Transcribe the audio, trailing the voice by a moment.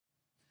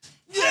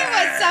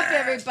up,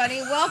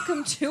 everybody?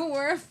 Welcome to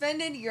We're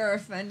Offended, You're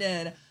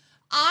Offended.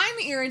 I'm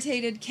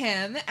Irritated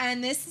Kim,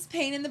 and this is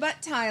Pain in the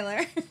Butt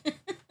Tyler.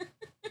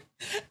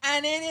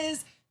 And it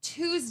is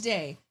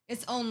Tuesday.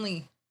 It's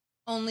only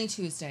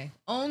Tuesday.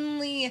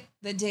 Only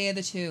the day of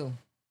the two.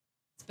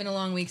 It's been a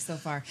long week so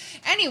far.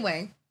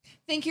 Anyway,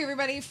 thank you,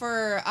 everybody,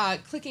 for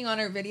clicking on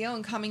our video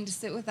and coming to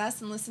sit with us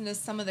and listen to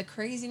some of the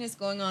craziness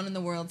going on in the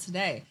world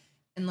today.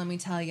 And let me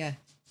tell you,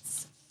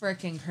 it's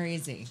freaking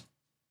crazy.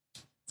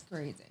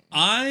 Crazy.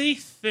 I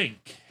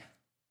think.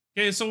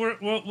 Okay, so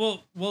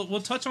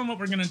we'll touch on what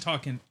we're gonna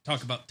talk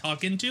about.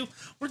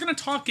 We're gonna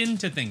talk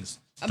into things.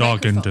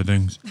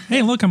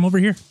 Hey, look, I'm over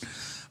here.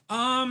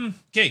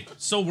 Okay,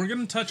 so we're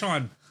gonna touch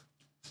on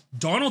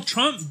Donald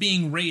Trump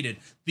being raided,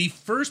 the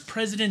first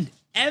president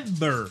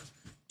ever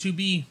to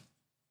be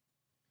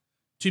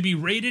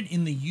raided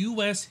in the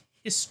U.S.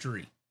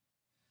 history.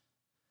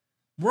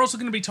 We're also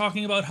gonna be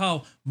talking about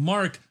how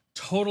Mark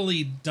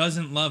totally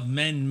doesn't love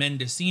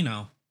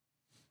Mendocino.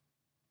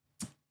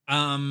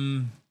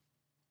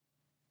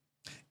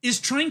 Is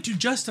trying to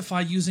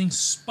justify using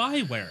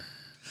spyware.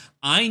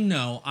 I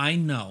know.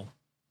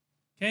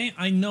 Okay,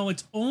 I know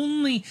it's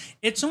only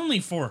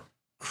for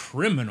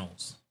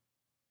criminals.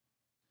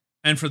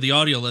 And for the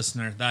audio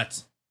listener,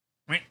 that's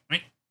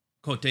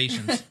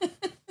quotations.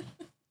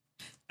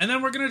 And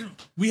then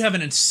we have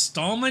an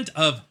installment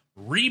of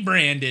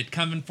Rebranded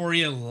coming for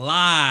you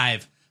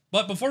live.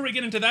 But before we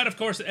get into that, of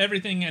course,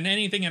 everything and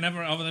anything and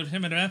ever over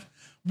him and F.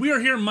 We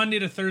are here Monday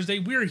to Thursday.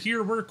 We're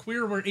here. We're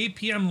queer. We're 8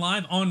 p.m.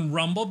 live on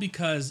Rumble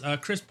because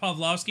Chris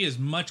Pavlovsky is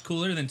much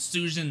cooler than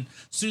Susan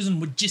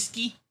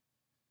Wojcicki.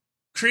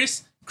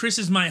 Chris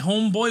is my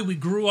homeboy. We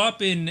grew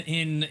up in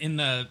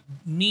the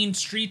mean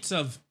streets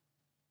of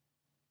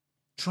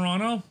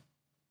Toronto.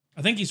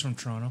 I think he's from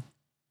Toronto.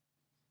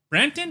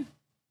 Brampton?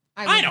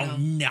 I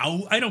don't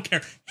know. I don't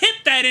care. Hit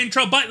that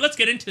intro button. Let's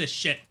get into this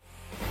shit.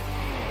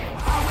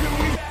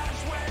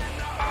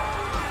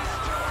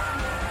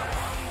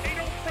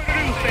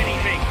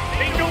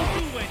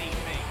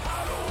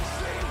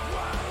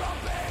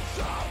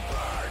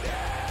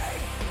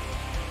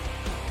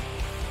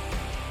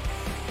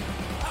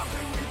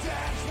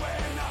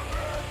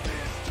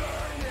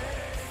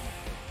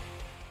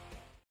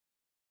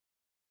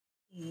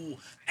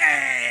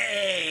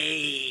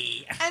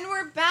 Hey! And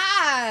we're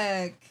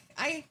back.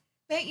 I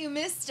bet you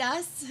missed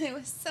us. It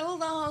was so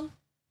long.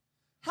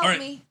 Help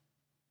me.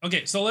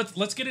 Okay, so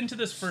let's get into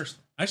this first.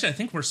 Actually, I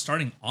think we're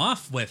starting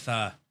off with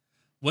a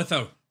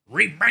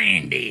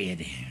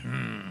rebranded.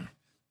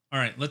 All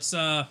right, let's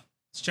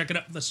check it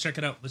out. Let's check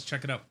it out.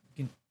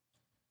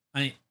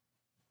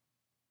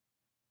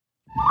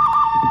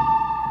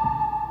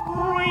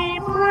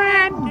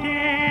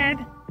 Rebranded.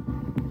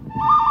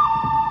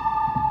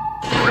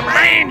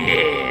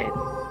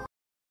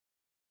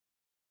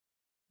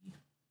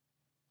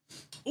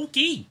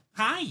 Okay,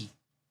 hi.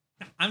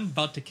 I'm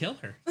about to kill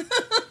her.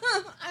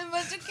 I'm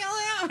about to kill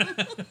him.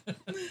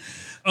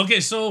 Okay,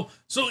 so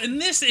in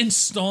this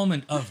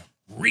installment of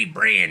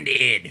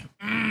Rebranded,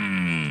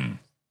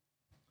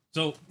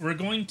 so we're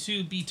going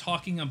to be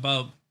talking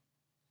about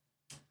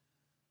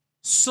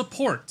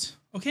support.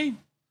 Okay,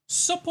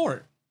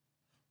 support.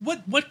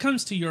 What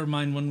comes to your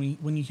mind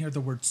when you hear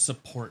the word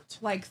support?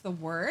 Like the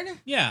word?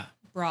 Yeah.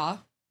 Bra.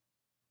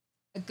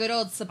 A good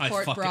old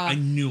support bra. I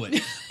knew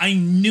it. I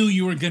knew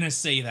you were going to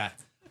say that.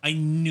 I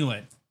knew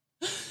it.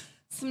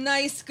 Some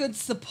nice, good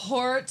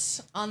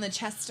support on the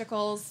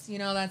chesticles. You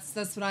know, that's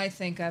what I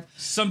think of.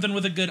 Something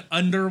with a good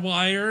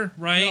underwire,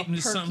 right?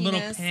 Some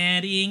little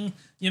padding.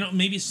 You know,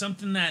 maybe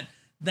something that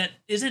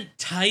isn't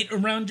tight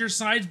around your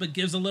sides, but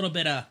gives a little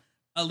bit of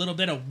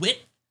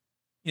width.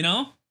 You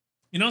know,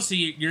 so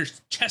your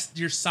chest,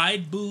 your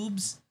side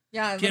boobs.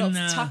 Yeah,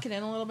 tuck it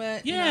in a little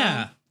bit.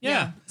 Yeah,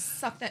 yeah.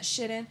 Suck that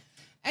shit in.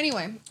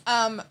 Anyway,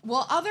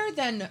 well, other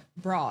than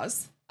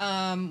bras,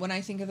 when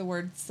I think of the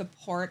word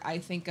support, I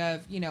think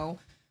of,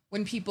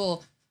 when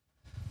people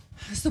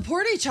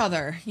support each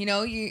other,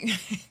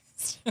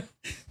 it's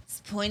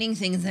pointing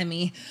things at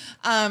me.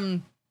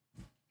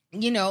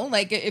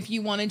 Like if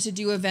you wanted to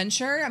do a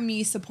venture,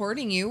 me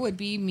supporting you would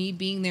be me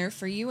being there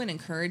for you and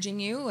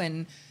encouraging you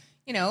and,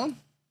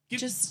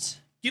 just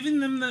giving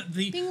them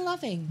the being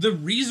loving, the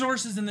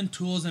resources and the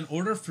tools in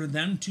order for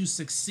them to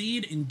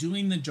succeed in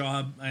doing the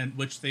job and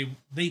which they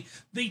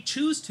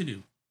choose to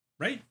do,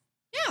 right?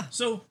 Yeah.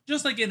 So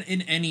just like in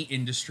any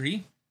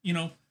industry,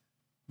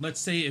 let's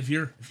say if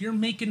you're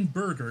making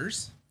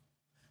burgers,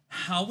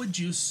 how would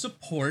you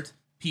support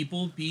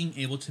people being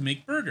able to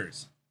make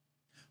burgers?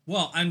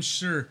 Well, I'm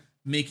sure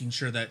making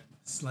sure that,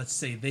 let's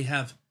say, they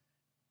have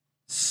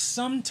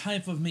some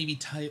type of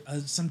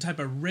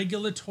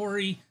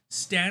regulatory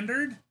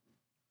standard,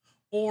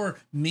 or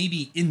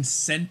maybe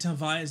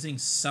incentivizing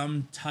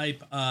some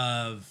type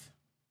of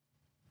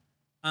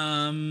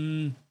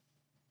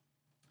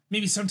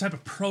maybe some type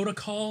of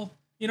protocol,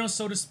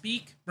 so to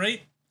speak,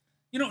 right?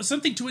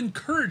 Something to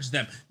encourage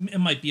them. It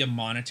might be a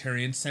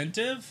monetary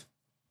incentive,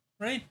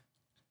 right?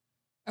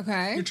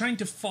 Okay. You're trying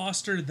to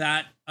foster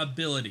that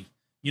ability.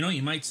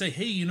 You might say,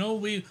 hey,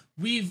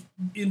 we've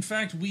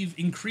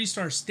increased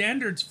our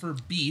standards for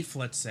beef,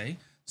 let's say,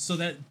 so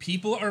that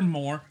people are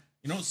more,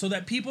 so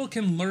that people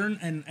can learn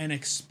and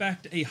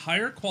expect a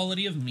higher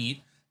quality of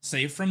meat,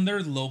 say from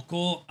their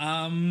local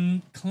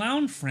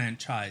clown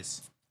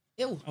franchise.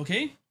 Ew.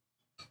 Okay?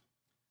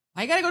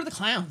 I gotta go to the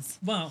clowns.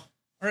 Well,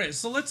 all right,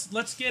 so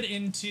let's get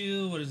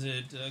into, what is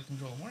it?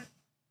 Control Warrant?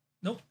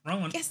 Nope,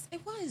 wrong one. Yes,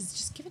 it was.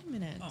 Just give it a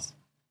minute.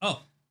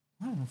 Oh.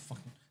 I don't know,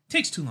 fucking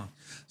takes too long.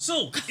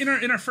 So, in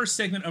our first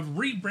segment of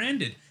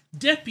Rebranded,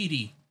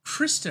 Deputy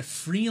Krista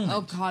Freeland.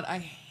 Oh God,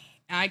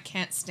 I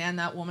can't stand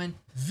that woman.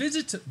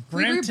 Visit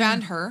Brampton. Brampton. Can we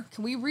rebrand her?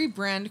 Can we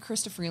rebrand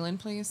Krista Freeland,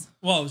 please?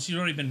 Well, she's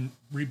already been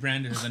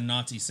rebranded as a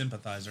Nazi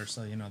sympathizer,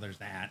 so there's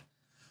that.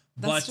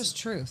 That's just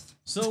truth.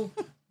 So,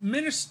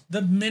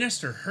 the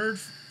minister heard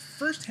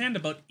firsthand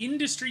about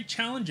industry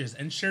challenges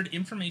and shared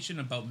information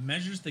about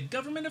measures the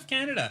government of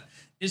Canada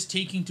is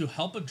taking to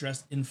help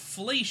address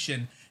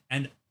inflation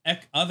and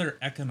other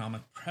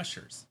economic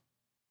pressures.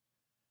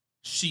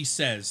 She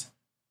says,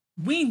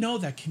 "We know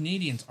that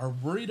Canadians are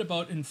worried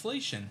about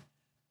inflation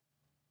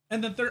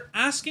and that they're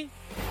asking..."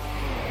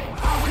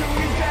 How can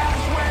we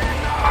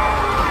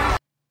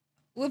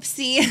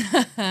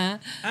Whoopsie.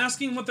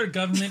 asking what their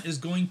government is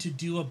going to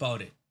do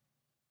about it.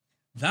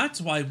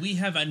 That's why we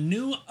have a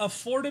new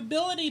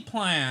affordability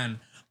plan.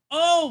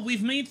 Oh,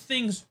 we've made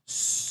things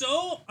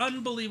so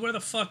unbelievable. Where the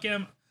fuck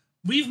am...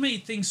 We've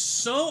made things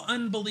so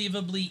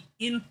unbelievably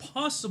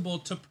impossible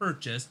to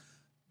purchase,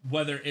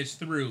 whether it's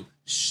through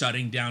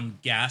shutting down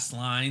gas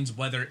lines,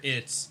 whether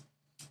it's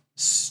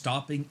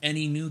stopping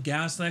any new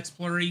gas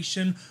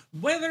exploration,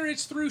 whether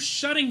it's through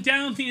shutting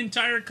down the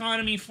entire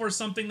economy for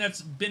something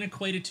that's been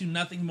equated to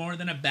nothing more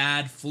than a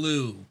bad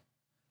flu.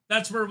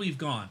 That's where we've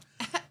gone.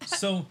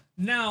 So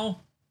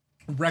now,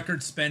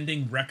 record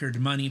spending, record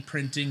money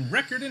printing,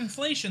 record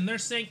inflation, they're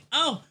saying,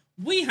 oh,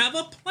 we have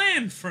a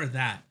plan for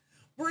that.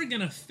 We're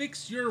going to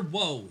fix your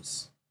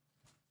woes.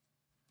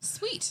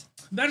 Sweet.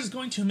 That is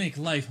going to make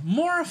life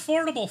more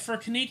affordable for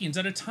Canadians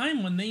at a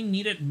time when they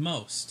need it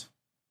most.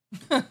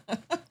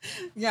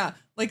 Yeah,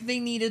 like they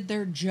needed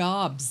their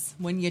jobs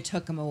when you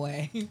took them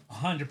away.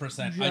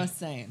 100%. Just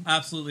saying.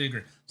 Absolutely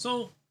agree.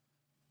 So,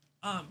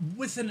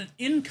 with an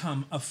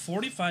income of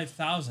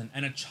 $45,000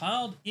 and a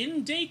child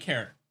in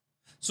daycare,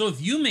 so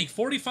if you make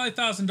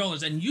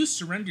 $45,000 and you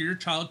surrender your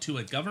child to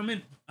a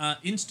government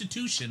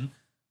institution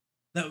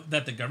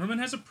that the government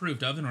has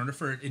approved of in order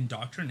for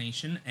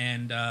indoctrination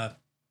and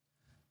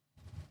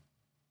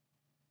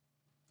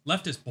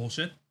leftist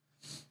bullshit,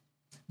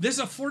 this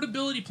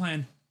affordability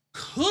plan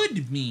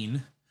could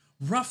mean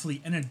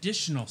roughly an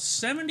additional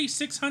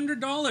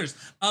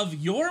 $7,600 of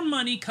your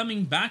money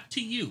coming back to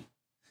you.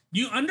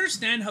 You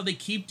understand how they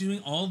keep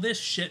doing all this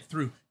shit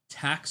through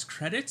tax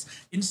credits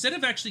instead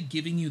of actually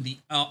giving you the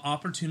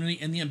opportunity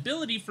and the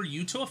ability for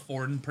you to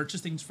afford and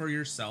purchase things for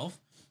yourself?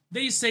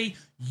 They say,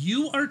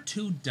 you are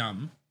too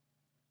dumb.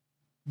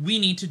 We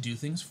need to do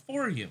things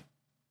for you.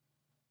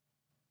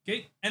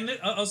 Okay? And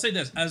I'll say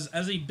this, as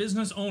a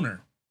business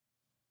owner,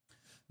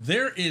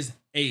 there is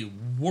a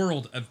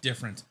world of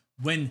difference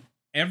when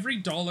every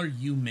dollar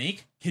you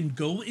make can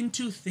go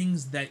into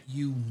things that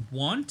you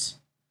want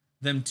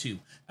them to,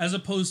 as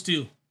opposed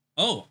to,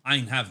 oh, I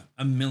have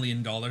 $1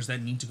 million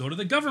that need to go to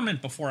the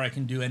government before I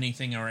can do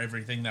anything or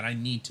everything that I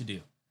need to do.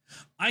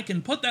 I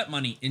can put that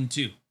money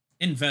into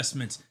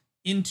investments,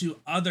 into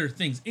other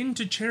things,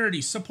 into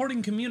charities,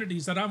 supporting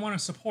communities that I want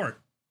to support.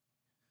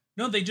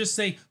 No, they just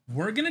say,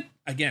 we're going to,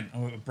 again,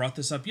 I brought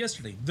this up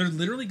yesterday, they're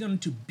literally going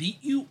to beat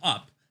you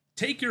up,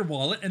 take your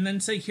wallet, and then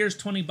say, here's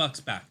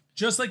 $20 back.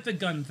 Just like the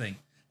gun thing.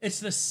 It's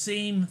the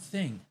same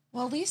thing.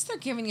 Well, at least they're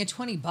giving you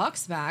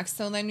 $20 back,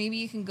 so then maybe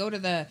you can go to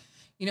the,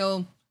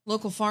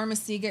 local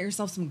pharmacy, get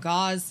yourself some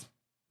gauze,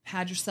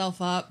 pad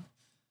yourself up,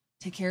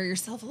 take care of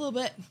yourself a little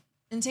bit,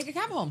 and take a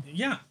cab home.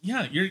 Yeah.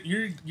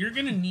 You're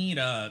gonna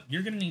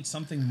need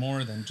something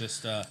more than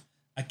just a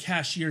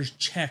cashier's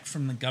check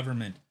from the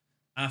government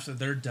after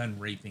they're done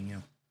raping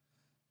you.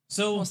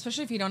 So, well,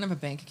 especially if you don't have a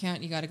bank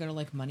account, you got to go to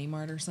like Money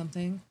Mart or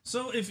something.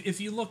 So if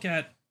you look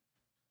at,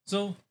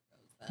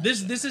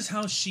 this is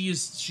how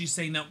she's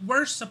saying that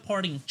we're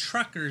supporting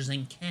truckers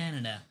in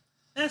Canada.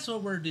 That's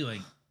what we're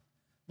doing.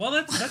 Well,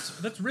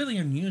 that's really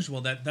unusual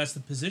that's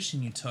the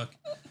position you took.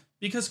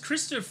 Because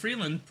Krista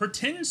Freeland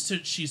pretends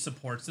she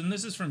supports, and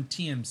this is from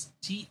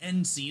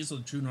TNC, so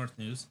the True North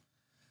News.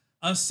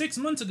 6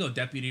 months ago,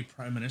 Deputy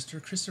Prime Minister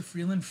Krista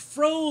Freeland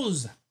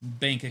froze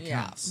bank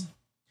accounts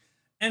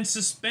and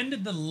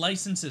suspended the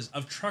licenses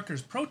of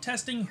truckers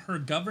protesting her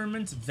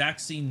government's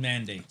vaccine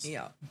mandates.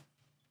 Yeah.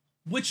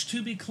 Which,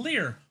 to be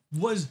clear,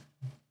 was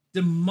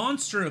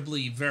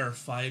demonstrably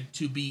verified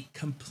to be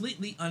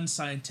completely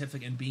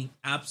unscientific and being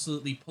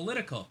absolutely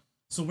political.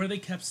 So where they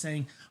kept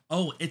saying,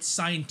 oh, it's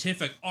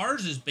scientific.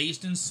 Ours is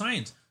based in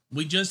science.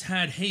 We just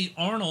had, hey,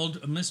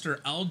 Arnold, Mr.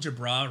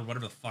 Algebra, or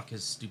whatever the fuck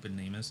his stupid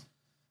name is,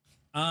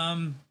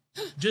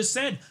 just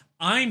said,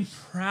 I'm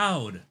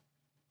proud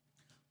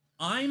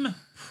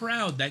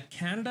that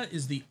Canada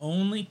is the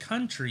only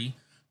country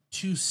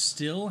to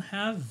still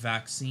have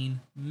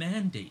vaccine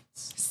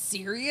mandates.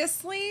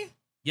 Seriously?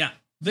 Yeah,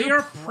 they You're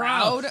are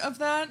proud of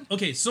that.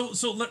 Okay, so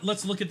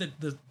let's look at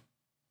the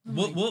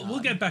we'll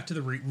get back to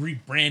the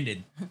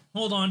rebranded.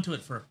 Hold on to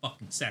it for a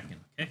fucking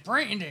second, okay?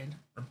 Branded.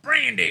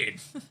 Rebranded.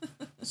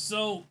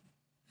 so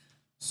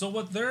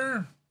what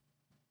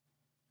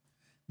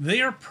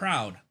they are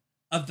proud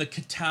of the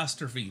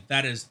catastrophe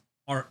that is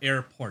our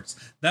airports.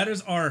 That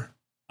is our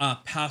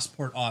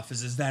passport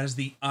offices. That is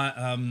the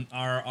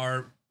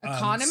our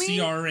economy?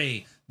 CRA.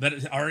 That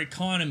is our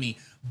economy.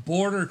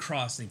 Border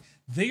crossing.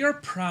 They are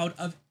proud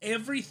of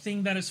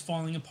everything that is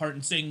falling apart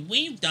and saying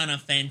we've done a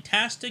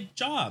fantastic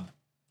job.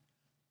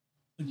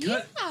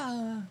 Yeah.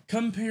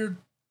 Compared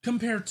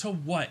to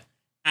what?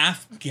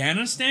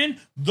 Afghanistan?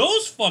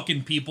 Those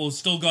fucking people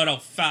still got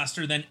out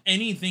faster than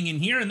anything in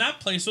here, and that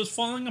place was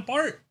falling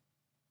apart.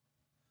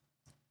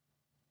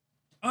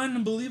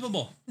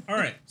 Unbelievable. All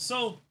right,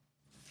 so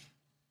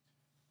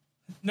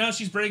now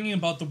she's bragging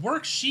about the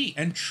work she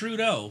and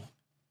Trudeau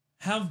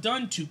have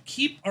done to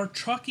keep our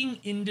trucking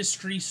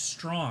industry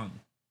strong.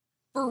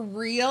 For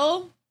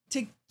real?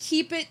 To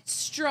keep it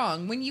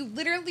strong. When you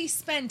literally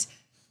spent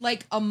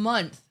like a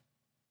month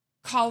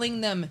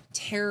calling them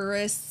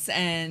terrorists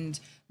and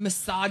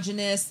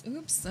misogynists.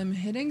 Oops, I'm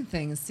hitting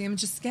things. See, I'm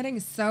just getting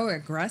so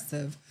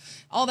aggressive.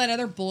 All that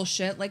other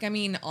bullshit. Like, I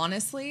mean,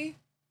 honestly.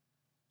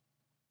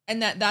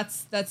 And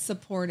that's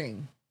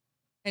supporting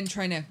and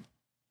trying to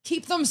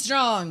keep them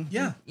strong.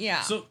 Yeah.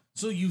 Yeah.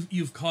 So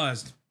you've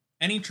caused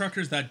any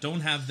truckers that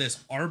don't have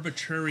this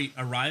arbitrary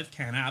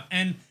ArriveCan app,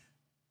 and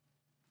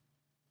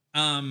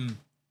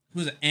who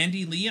is it?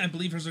 Andy Lee, I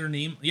believe is her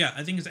name. Yeah,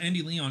 I think it's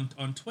Andy Lee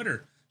on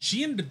Twitter.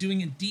 She ended up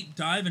doing a deep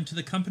dive into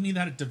the company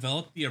that had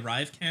developed the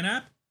ArriveCan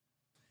app.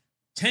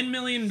 $10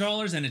 million,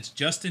 and it's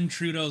Justin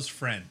Trudeau's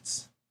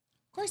friends.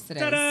 Of course it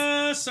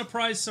Ta-da! Is.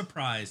 Surprise,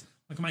 surprise.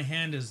 Look, my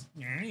hand is...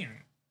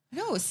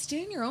 No,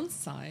 stay on your own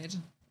side.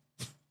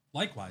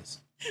 Likewise.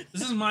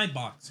 This is my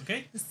box,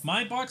 okay?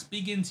 My box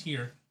begins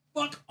here.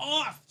 Fuck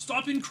off!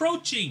 Stop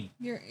encroaching!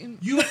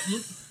 You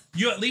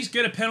at least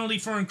get a penalty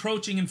for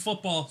encroaching in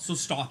football, so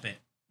stop it.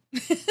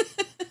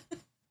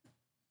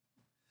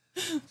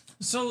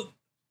 So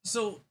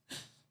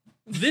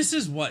this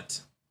is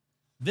what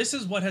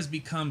has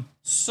become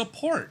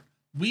support.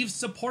 We've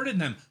supported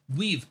them.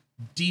 We've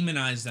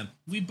demonized them.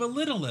 We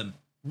belittle them.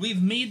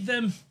 We've made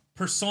them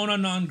persona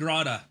non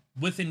grata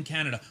within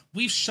Canada.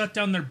 We've shut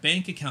down their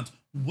bank accounts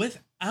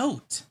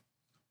without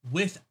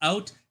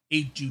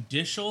a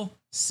judicial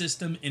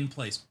system in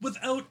place,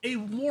 without a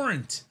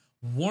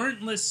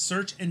warrantless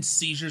search and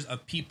seizures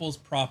of people's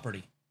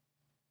property.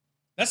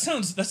 That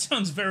sounds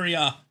very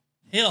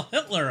Hail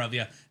Hitler of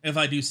you, if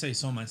I do say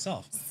so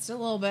myself. Still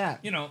a little bit.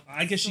 You know,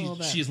 I guess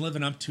she's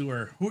living up to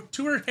her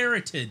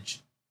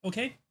heritage.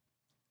 Okay,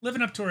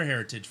 living up to her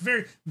heritage.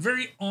 Very,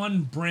 very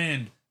on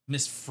brand,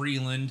 Miss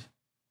Freeland.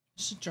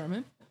 Is she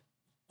German?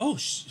 Oh,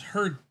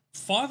 her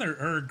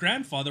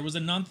grandfather was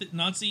a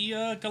Nazi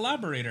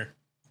collaborator.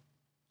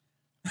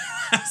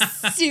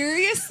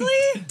 Seriously?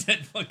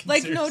 Dead fucking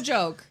like serious. No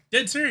joke.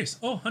 Dead serious.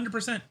 Oh,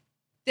 100%.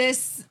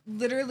 This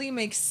literally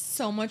makes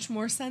so much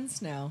more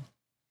sense now.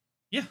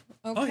 Yeah.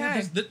 Okay. Oh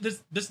yeah.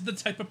 This is the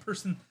type of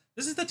person.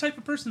 This is the type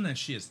of person that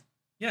she is.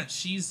 Yeah.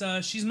 She's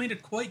made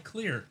it quite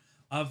clear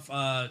of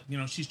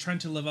she's trying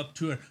to live up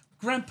to her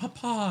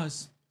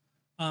grandpapa's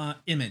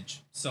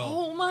image. So.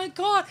 Oh my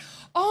god.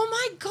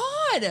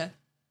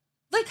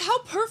 Like, how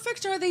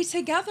perfect are they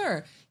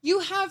together? You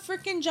have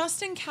freaking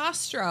Justin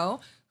Castro,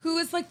 who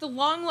is like the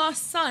long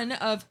lost son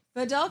of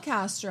Fidel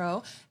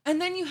Castro,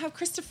 and then you have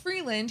Krista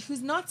Freeland,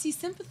 who's Nazi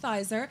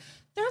sympathizer.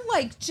 They're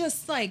like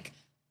just like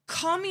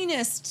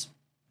communist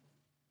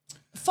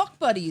fuck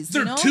buddies.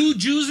 They're two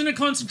Jews in a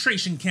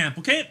concentration camp.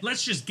 Okay,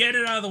 let's just get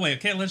it out of the way.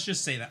 Okay, let's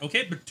just say that.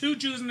 Okay, but two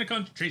Jews in a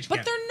concentration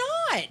camp. But they're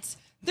not.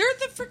 They're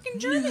the freaking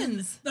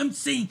Germans. I'm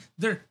saying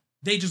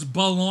they just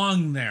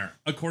belong there,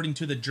 according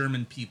to the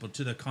German people,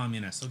 to the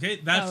communists. Okay,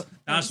 that's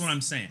what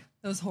I'm saying.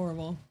 That was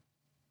horrible.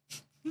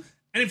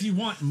 And if you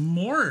want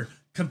more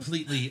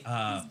completely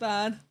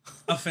bad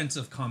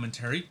offensive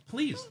commentary,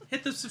 please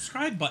hit the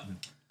subscribe button.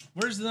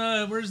 Where's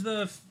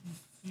the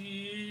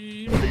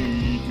Feed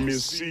me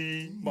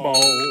Seymour.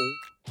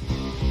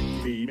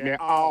 Feed me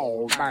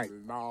all night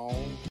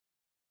long.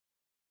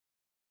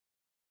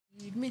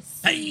 Feed me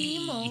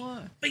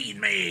Seymour. Feed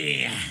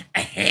me.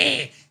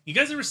 You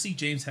guys ever see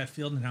James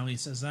Hetfield and how he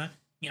says that?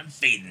 Yeah,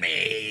 feed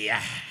me.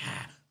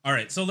 All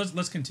right, so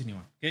let's continue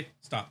on. Okay,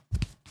 stop.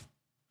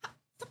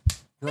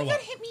 Grow up.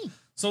 Hit me.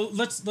 So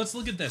let's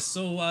look at this.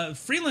 So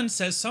Freeland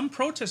says some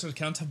protester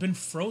accounts have been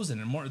frozen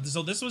and more.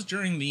 So this was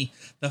during the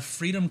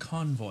Freedom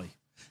Convoy.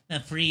 The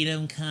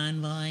Freedom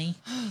Convoy.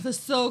 The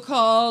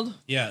so-called.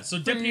 Yeah. So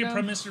Deputy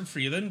Prime Minister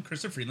Freeland,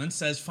 Krista Freeland,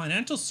 says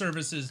financial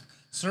service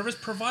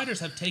providers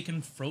have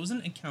taken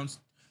frozen accounts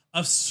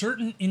of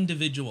certain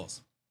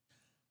individuals.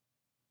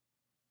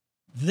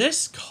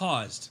 This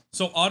caused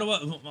Ottawa.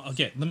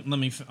 Okay,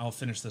 I'll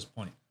finish this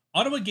point.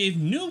 Ottawa gave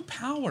new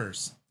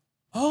powers.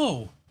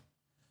 Oh.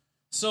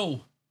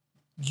 So,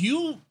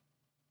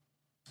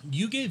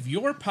 you gave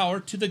your power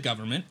to the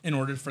government in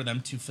order for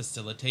them to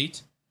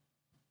facilitate,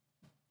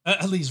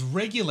 at least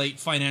regulate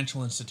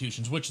financial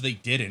institutions, which they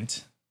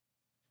didn't.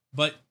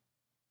 But,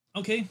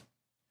 okay,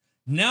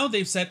 now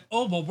they've said,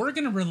 oh, well, we're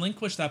going to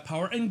relinquish that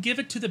power and give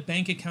it to the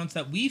bank accounts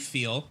that we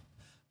feel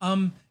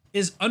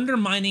is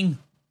undermining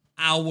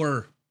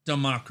our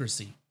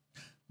democracy.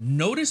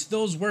 Notice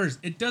those words.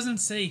 It doesn't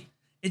say,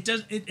 it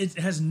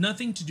has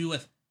nothing to do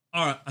with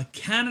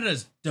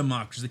Canada's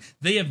democracy.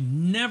 They have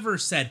never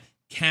said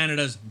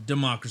Canada's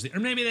democracy. Or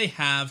maybe they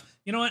have.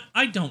 You know what?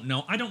 I don't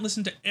know. I don't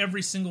listen to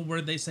every single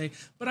word they say,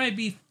 but I'd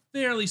be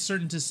fairly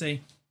certain to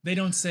say they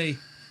don't say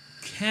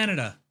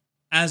Canada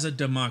as a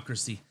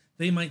democracy.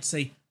 They might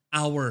say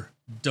our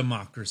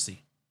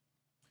democracy,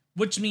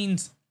 which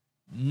means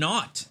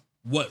not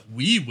what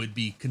we would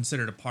be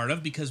considered a part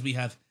of because we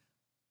have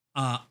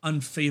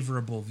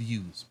unfavorable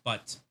views.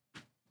 But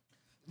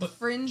the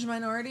fringe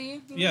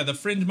minority? Yeah, the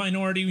fringe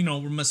minority, you know,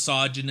 we're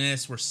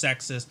misogynist, we're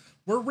sexist,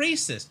 we're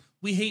racist.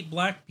 We hate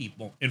black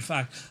people. In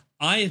fact,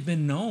 I have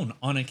been known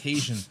on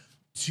occasion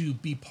to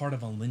be part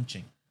of a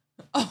lynching.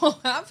 Oh,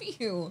 have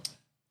you?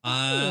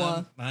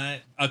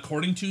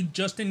 According to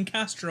Justin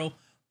Castro,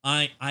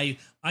 I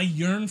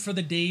yearn for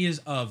the days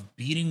of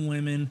beating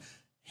women,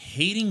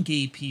 hating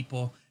gay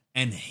people,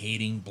 and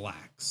hating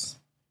blacks.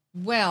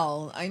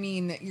 Well, I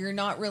mean, you're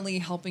not really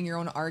helping your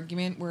own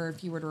argument, where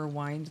if you were to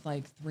rewind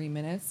like 3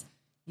 minutes,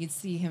 you'd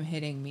see him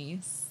hitting me.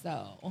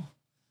 So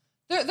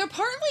they're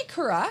partly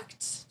correct,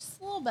 just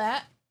a little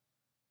bit.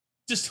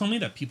 Just tell me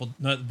that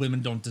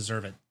women don't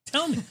deserve it.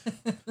 Tell me.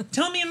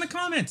 Tell me in the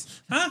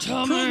comments. Huh?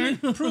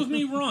 Prove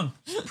me wrong.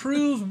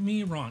 Prove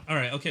me wrong. All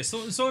right. Okay.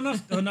 So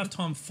enough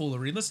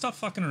tomfoolery. Let's stop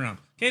fucking around.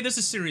 Okay. This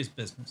is serious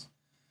business.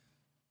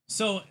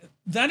 So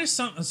that is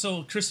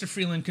so Christopher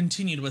Freeland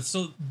continued with.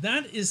 So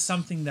that is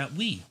something that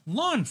we,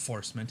 law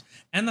enforcement,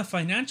 and the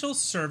financial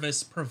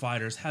service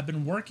providers have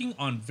been working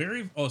on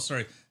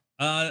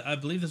I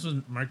believe this was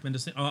Mark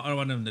Mendes.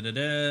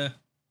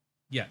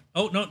 Yeah.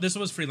 Oh, no, this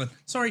was Freeland.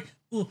 Sorry.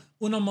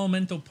 Uno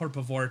momento, por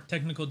favor.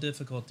 Technical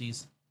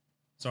difficulties.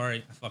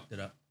 Sorry, I fucked it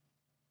up.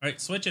 All right,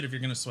 switch it if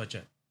you're going to switch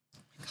it.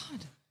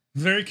 God.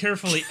 Very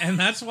carefully. And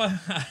that's why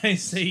I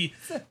say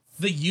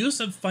the use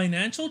of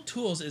financial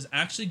tools is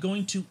actually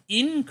going to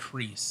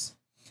increase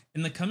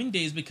in the coming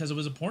days because it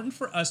was important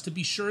for us to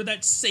be sure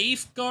that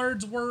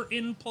safeguards were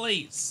in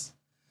place.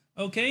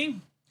 Okay?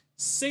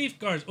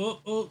 Safeguards.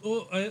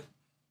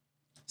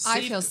 I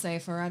feel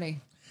safe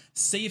already.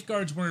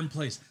 Safeguards were in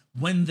place.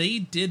 When they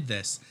did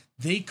this,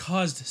 they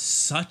caused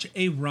such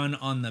a run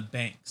on the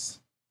banks.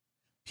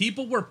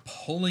 People were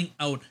pulling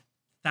out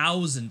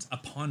thousands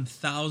upon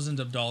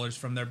thousands of dollars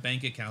from their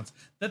bank accounts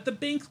that the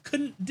banks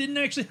didn't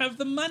actually have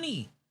the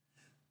money.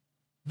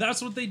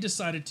 That's what they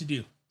decided to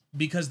do.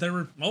 Because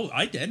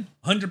I did.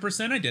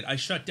 100% I did. I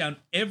shut down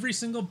every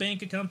single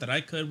bank account that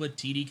I could with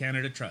TD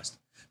Canada Trust.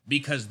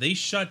 Because they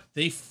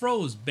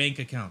froze bank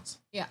accounts.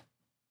 Yeah.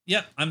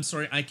 Yep, I'm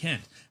sorry, I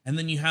can't. And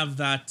then you have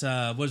that,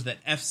 what is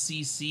that,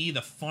 FCC,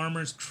 the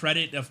Farmers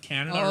Credit of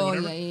Canada or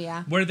whatever,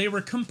 yeah. where they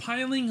were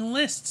compiling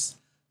lists.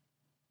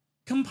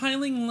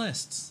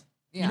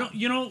 Yeah.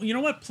 You know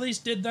what place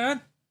did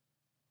that?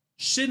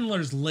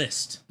 Schindler's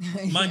List.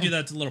 Mind you,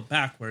 that's a little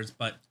backwards,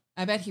 but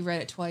I bet he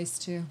read it twice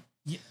too.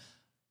 Yeah.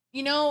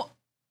 You know,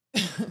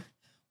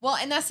 well,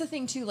 and that's the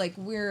thing too. Like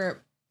we're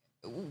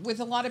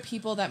with a lot of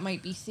people that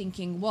might be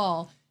thinking,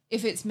 well,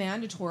 if it's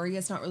mandatory,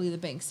 it's not really the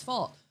bank's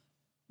fault.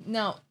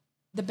 Now,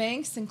 the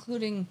banks,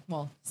 including,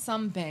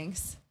 some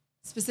banks,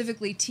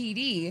 specifically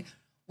TD,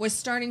 was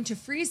starting to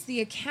freeze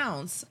the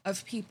accounts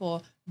of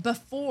people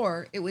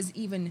before it was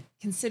even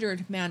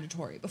considered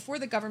mandatory. Before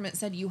the government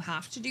said you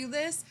have to do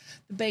this,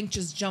 the bank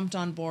just jumped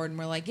on board and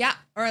were like, yeah,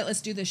 all right,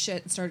 let's do this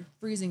shit, and started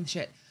freezing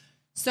shit.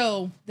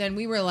 So then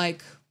we were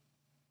like,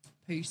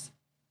 peace.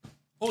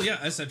 Oh, yeah,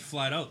 I said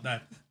flat out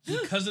that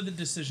because of the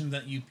decision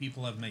that you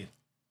people have made,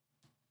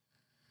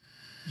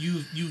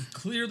 you've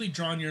clearly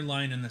drawn your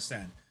line in the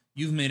sand.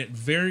 You've made it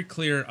very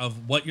clear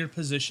of what your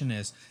position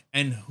is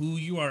and who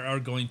you are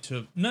going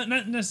to, not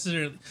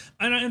necessarily,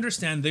 and I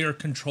understand they are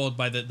controlled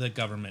by the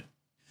government,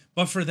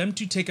 but for them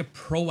to take a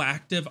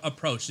proactive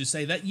approach to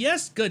say that,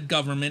 yes, good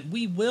government,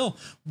 we will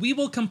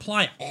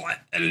comply.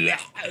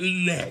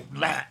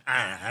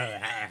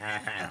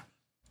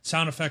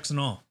 Sound effects and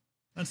all.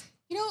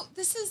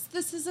 This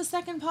is the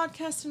second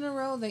podcast in a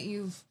row that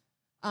you've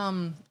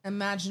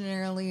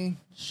imaginarily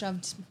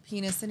shoved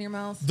penis in your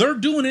mouth. They're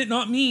doing it,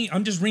 not me.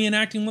 I'm just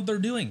reenacting what they're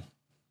doing.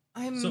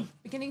 I'm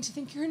beginning to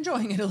think you're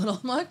enjoying it a little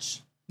much.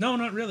 No,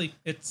 not really.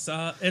 It's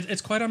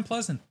quite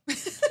unpleasant.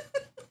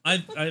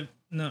 No,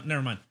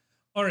 never mind.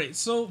 All right,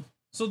 so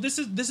this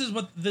is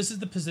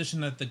the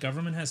position that the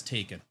government has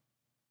taken.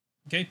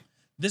 Okay,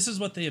 this is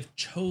what they have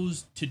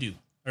chose to do,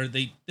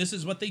 this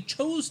is what they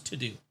chose to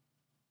do,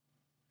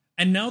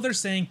 and now they're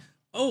saying,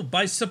 oh,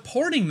 by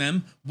supporting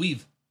them,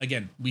 we've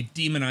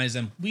demonized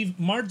them, we've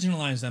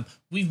marginalized them,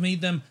 we've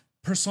made them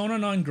persona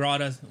non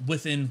grata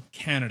within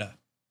Canada.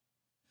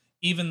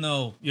 Even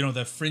though,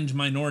 the fringe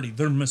minority,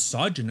 they're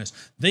misogynist,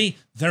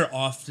 they're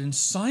often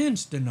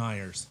science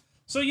deniers.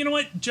 So you know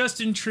what,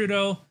 Justin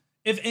Trudeau,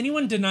 if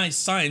anyone denies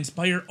science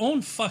by your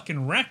own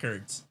fucking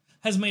records,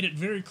 has made it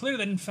very clear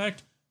that in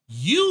fact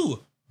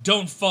you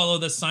don't follow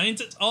the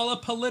science. It's all a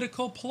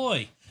political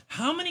ploy.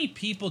 How many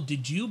people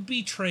did you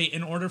betray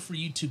in order for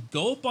you to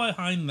go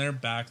behind their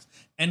backs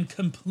and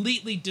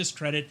completely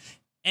discredit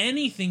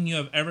anything you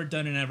have ever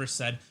done and ever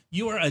said?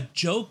 You are a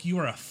joke. You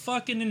are a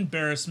fucking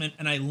embarrassment.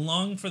 And I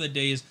long for the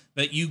days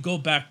that you go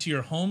back to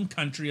your home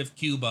country of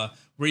Cuba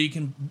where you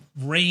can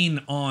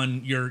reign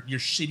on your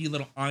shitty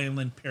little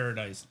island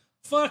paradise.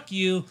 Fuck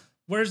you.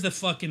 Where's the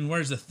thing?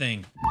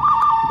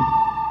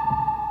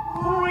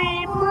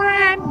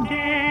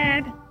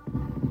 Rebranded.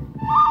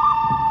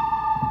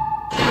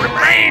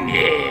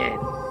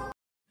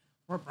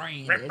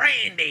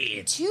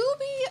 Rebranded. To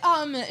be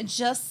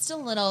just a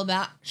little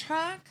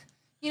backtrack,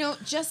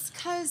 just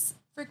because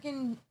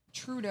freaking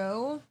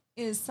Trudeau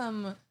is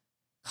some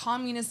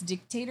communist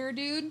dictator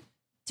dude,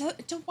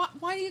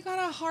 why do you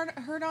gotta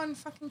hurt on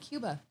fucking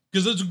Cuba?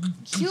 Because it's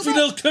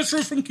Fidel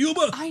Castro from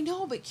Cuba. I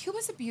know, but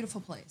Cuba's a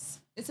beautiful place.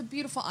 It's a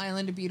beautiful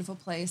island, a beautiful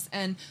place,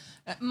 and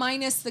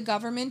minus the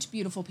government,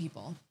 beautiful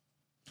people.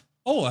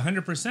 Oh,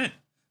 100%.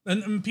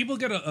 And people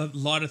get a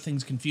lot of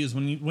things confused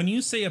when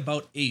you say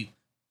about a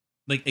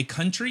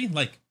country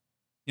like,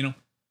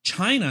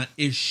 China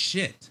is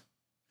shit.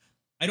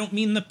 I don't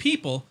mean the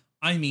people,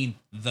 I mean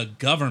the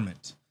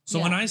government. So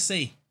when I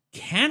say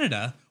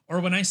Canada or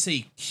when I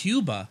say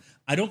Cuba,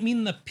 I don't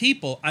mean the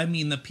people, I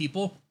mean the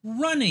people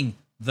running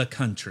the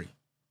country.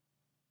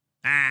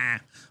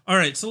 All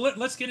right, so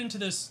let's get into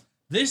this.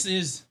 This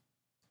is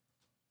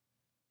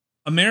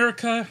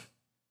America.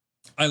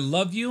 I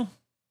love you.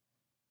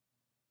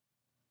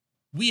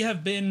 We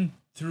have been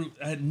through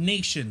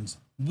nations.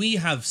 We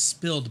have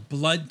spilled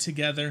blood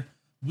together.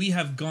 We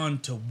have gone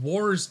to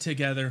wars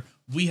together.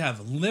 We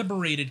have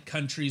liberated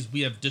countries.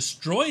 We have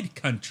destroyed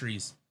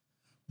countries.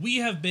 We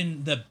have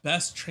been the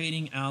best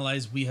trading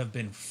allies. We have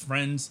been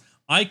friends.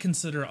 I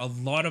consider a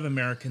lot of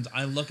Americans,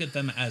 I look at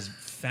them as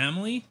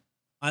family.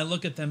 I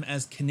look at them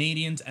as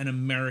Canadians and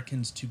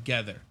Americans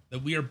together,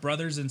 that we are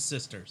brothers and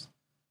sisters.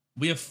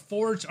 We have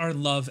forged our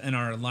love and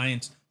our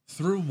alliance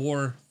through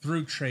war,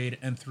 through trade,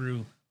 and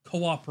through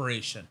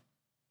cooperation.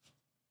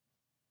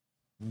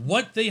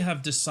 What they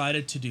have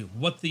decided to do,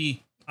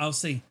 the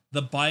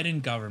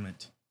Biden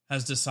government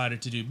has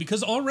decided to do,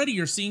 because already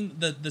you're seeing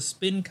the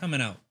spin coming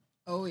out.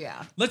 Oh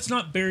yeah. Let's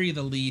not bury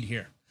the lead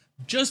here.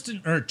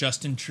 Justin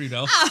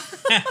Trudeau.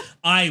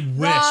 I wish.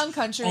 Wrong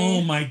country.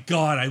 Oh my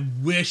God. I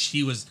wish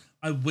he was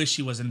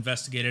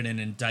investigated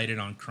and indicted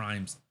on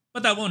crimes,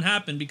 but that won't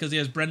happen because he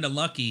has Brenda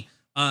Lucky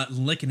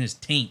licking his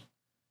taint.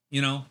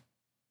 The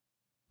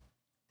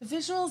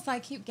visuals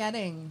I keep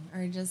getting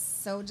are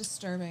just so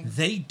disturbing.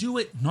 They do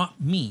it, not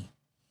me.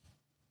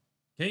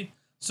 Okay?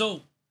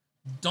 So,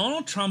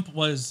 Donald Trump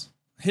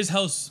his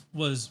house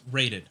was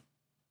raided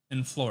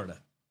in Florida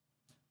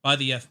by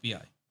the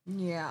FBI.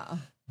 Yeah.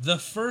 The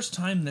first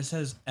time this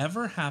has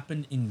ever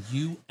happened in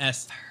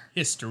U.S.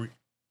 history.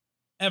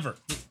 Ever.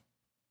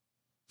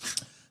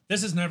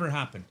 This has never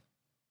happened.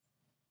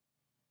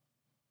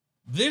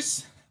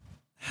 This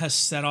has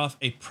set off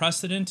a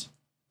precedent.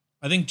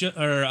 I think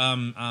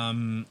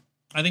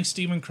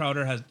Steven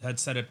Crowder had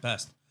said it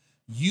best.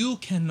 You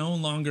can no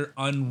longer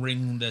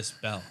unring this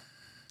bell.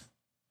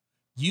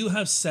 You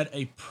have set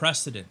a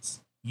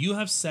precedence. You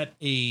have set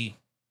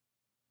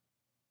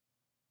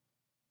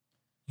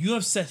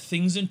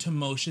things into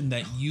motion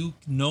that you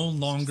no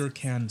longer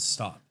can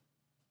stop.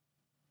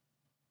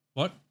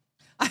 What?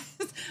 I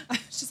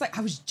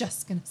was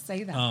just gonna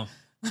say that.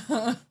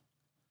 Oh.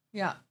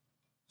 Yeah.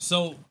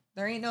 So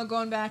there ain't no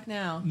going back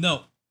now.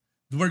 No.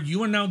 Where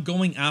you are now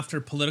going after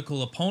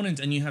political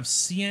opponents, and you have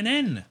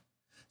CNN,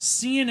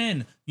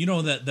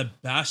 the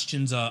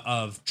bastions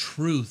of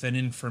truth and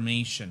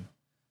information,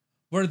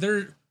 where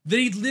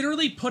they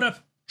literally put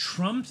up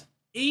Trump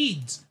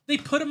aides. They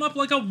put them up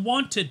like a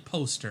wanted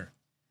poster.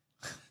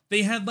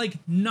 They had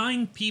like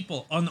 9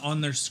 people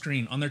on their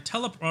screen, on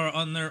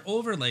their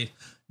overlay,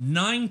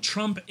 9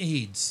 Trump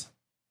aides.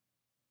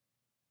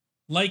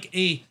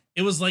 It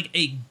was like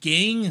a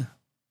gang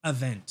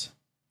event.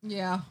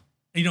 Yeah.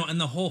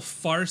 And the whole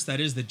farce that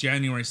is the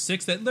January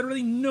 6th that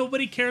literally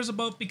nobody cares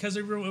about because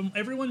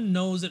everyone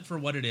knows it for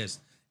what it is.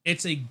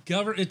 It's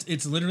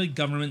it's literally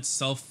government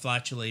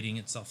self-flatulating.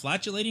 It's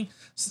self-flatulating,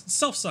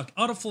 self-suck,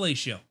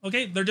 autofellatio.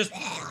 Okay? They're just,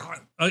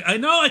 I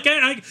know, I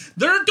can't,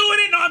 they're doing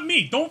it, not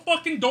me. Don't.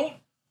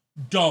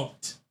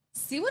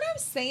 See what I'm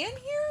saying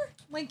here?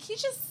 Like,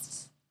 he's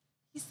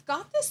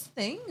got this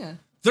thing.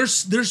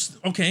 There's,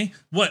 okay,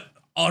 what,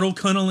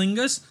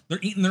 autocunnilingus? They're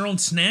eating their own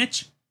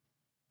snatch?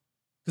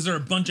 Because they're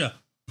a bunch of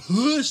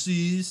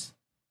pussies.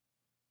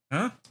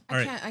 Huh?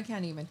 I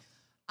can't even.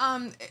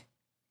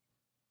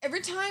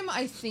 Every time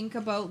I think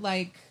about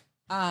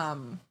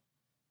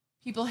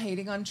people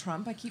hating on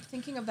Trump, I keep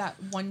thinking of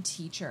that one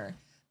teacher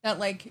that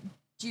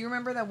do you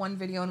remember that one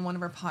video in one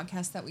of our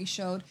podcasts that we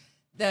showed?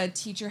 The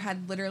teacher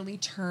had literally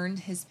turned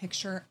his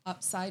picture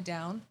upside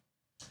down.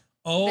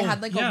 Oh, They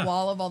had like yeah. a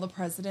wall of all the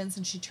presidents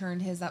and she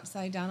turned his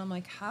upside down. I'm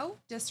like, how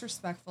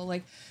disrespectful.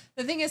 Like,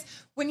 the thing is,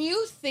 when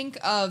you think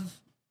of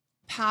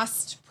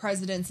past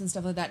presidents and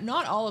stuff like that,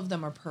 not all of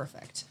them are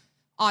perfect,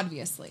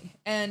 obviously.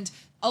 And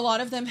a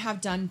lot of them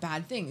have done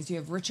bad things. You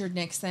have Richard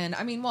Nixon.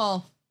 I mean,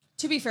 well,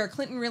 to be fair,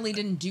 Clinton really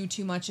didn't do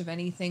too much of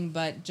anything,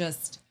 but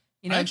just,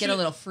 you know, get a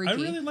little freaky. I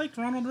really liked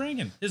Ronald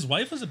Reagan. His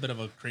wife was a bit of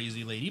a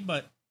crazy lady,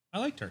 but I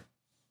liked her.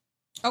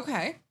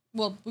 Okay.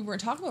 Well, we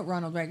weren't talking about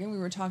Ronald Reagan. We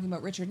were talking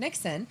about Richard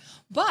Nixon.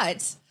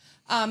 But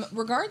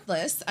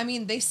regardless, I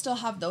mean, they still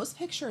have those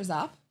pictures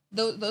up.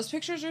 Those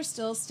pictures are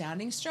still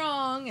standing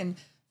strong and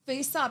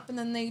face up. And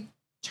then they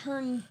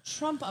turn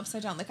Trump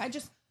upside down. Like,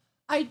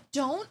 I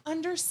don't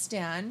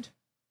understand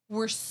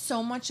where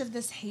so much of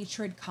this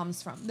hatred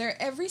comes from.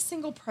 Every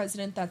single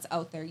president that's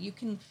out there, you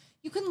can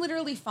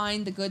literally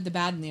find the good, the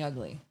bad, and the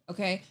ugly.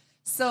 Okay.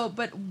 So,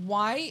 but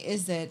why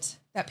is it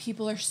that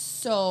people are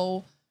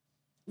so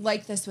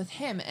like this with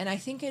him? And I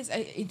think it's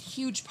a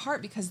huge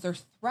part because they're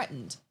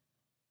threatened.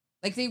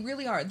 Like, they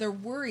really are. They're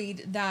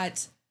worried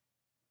that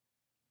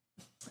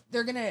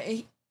they're gonna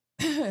he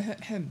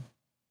could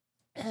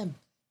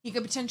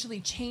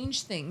potentially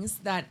change things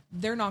that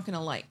they're not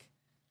gonna like.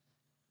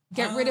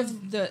 Get rid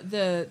of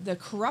the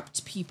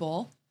corrupt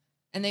people,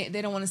 and they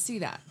don't want to see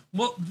that.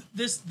 Well,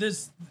 this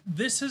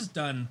has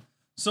done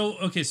so.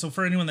 Okay, so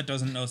for anyone that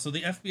doesn't know, so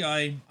the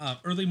FBI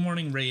early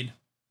morning raid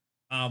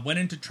went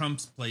into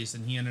Trump's place,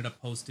 and he ended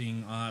up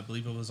posting, I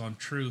believe it was on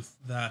Truth,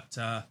 that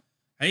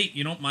hey,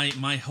 you know,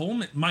 my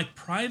home, my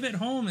private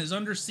home is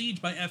under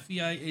siege by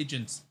FBI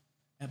agents,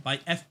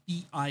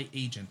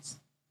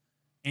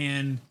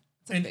 and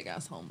It's a big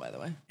ass home, by the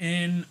way.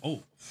 And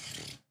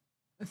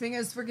the thing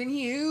is freaking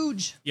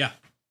huge. Yeah,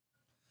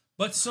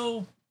 but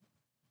so,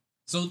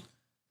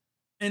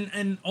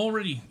 and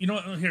already, you know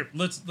what? Here,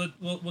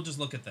 we'll just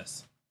look at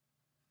this.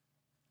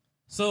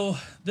 So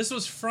this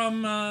was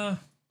from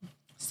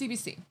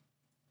CBC.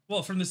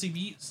 Well, from the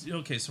CBC.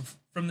 Okay, so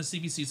from the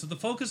CBC. So the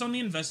focus on the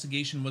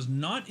investigation was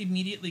not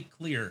immediately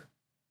clear.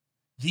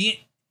 The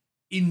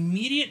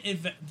immediate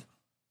event.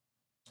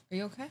 Are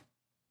you okay?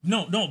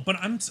 No, but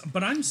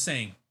I'm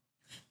saying,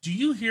 do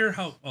you hear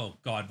how? Oh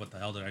God, what the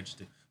hell did I just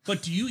do?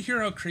 But do you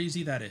hear how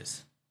crazy that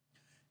is?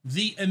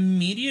 The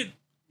immediate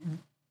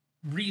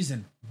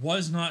reason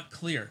was not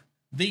clear.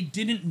 They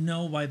didn't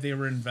know why they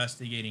were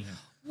investigating him.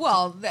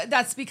 Well,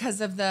 that's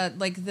because of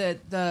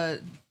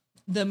the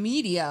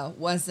media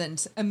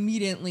wasn't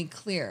immediately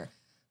clear,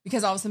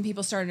 because all of a sudden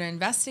people started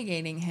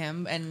investigating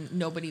him and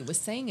nobody was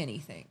saying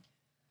anything.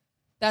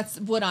 That's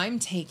what I'm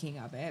taking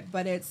of it,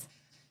 but it's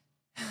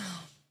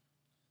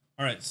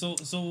all right. So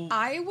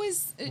I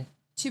was,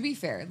 to be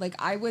fair, like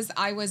I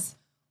was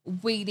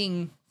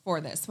waiting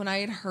for this. When I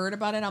had heard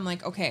about it, I'm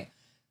like, okay,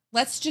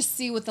 let's just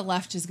see what the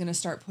left is going to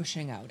start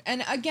pushing out.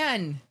 And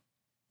again,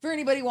 for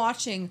anybody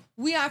watching,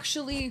 we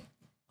actually,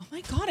 oh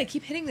my God, I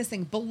keep hitting this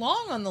thing,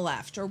 belong on the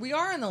left, or we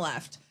are on the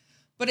left.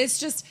 But it's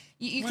just,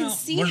 you can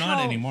see we're how,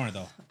 not anymore,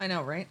 though. I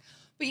know, right?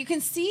 But you can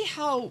see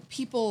how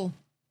people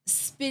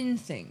spin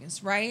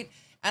things, right?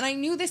 And I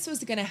knew this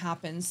was going to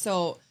happen.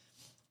 So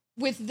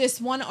with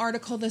this one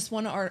article,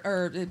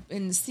 or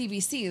in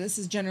CBC, this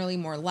is generally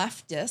more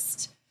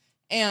leftist.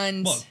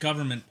 And well,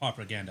 government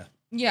propaganda.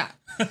 Yeah.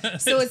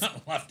 So it's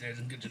not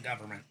leftist, it's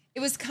government. It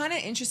was kind of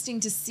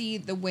interesting to see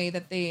the way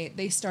that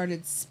they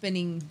started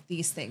spinning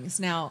these things.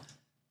 Now,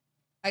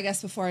 I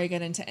guess before I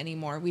get into any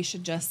more, we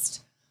should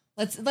just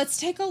let's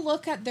take a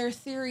look at their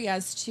theory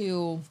as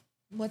to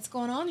what's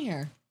going on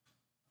here.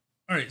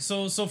 All right,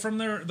 so from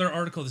their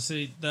article, they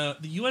say the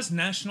U.S.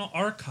 National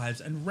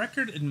Archives and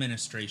Record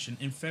Administration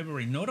in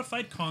February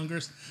notified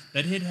Congress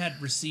that it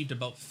had received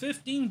about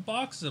 15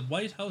 boxes of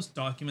White House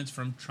documents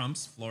from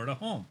Trump's Florida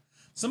home,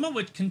 some of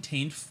which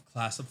contained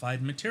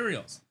classified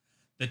materials.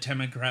 The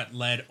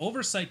Democrat-led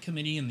Oversight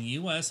Committee in the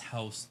U.S.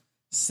 House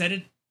said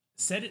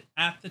it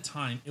at the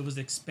time it was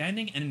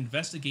expanding an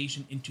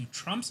investigation into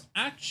Trump's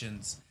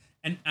actions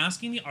and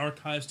asking the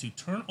archives to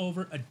turn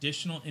over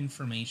additional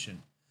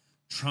information.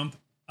 Trump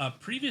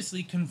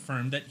previously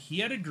confirmed that he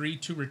had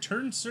agreed to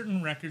return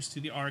certain records to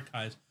the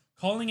archives,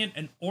 calling it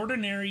an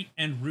ordinary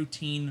and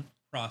routine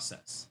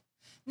process.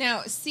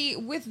 Now, see,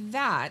 with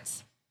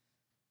that,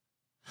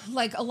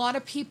 like, a lot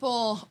of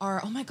people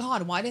are, oh my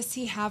God, why does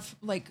he have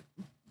like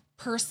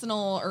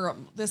personal or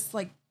this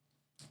like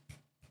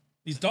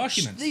these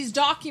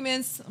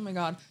documents, oh my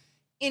God,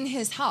 in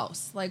his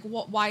house? Like,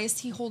 why is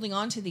he holding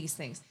on to these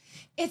things?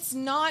 It's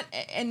not,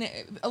 and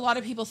a lot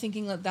of people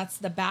thinking that that's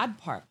the bad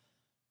part.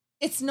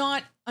 It's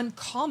not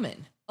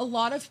uncommon. A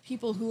lot of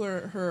people who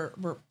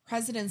were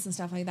presidents and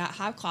stuff like that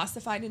have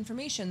classified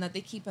information that they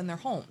keep in their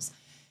homes.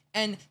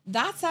 And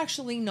that's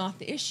actually not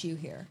the issue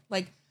here.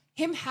 Like,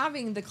 him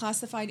having the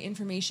classified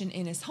information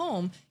in his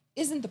home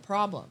isn't the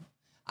problem.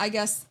 I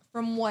guess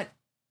from what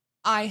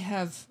I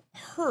have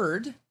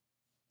heard,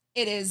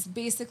 it is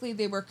basically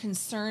they were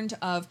concerned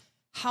of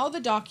how the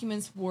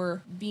documents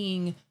were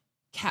being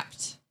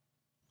kept.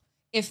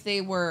 If they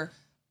were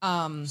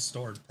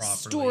stored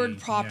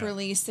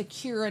properly,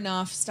 secure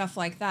enough, stuff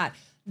like that.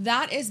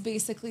 That is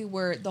basically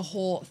where the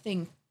whole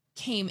thing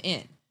came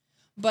in.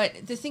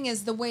 But the thing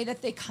is, the way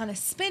that they kind of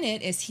spin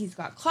it is he's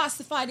got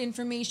classified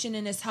information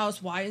in his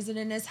house. Why is it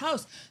in his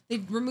house? They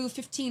removed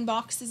 15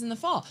 boxes in the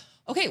fall.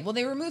 Okay, well,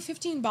 they removed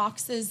 15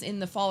 boxes in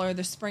the fall or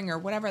the spring or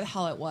whatever the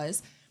hell it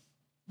was.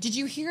 Did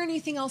you hear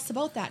anything else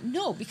about that?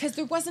 No, because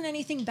there wasn't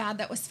anything bad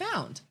that was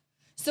found.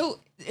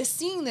 So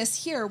seeing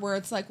this here where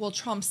it's like, well,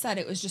 Trump said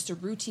it was just a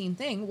routine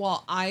thing.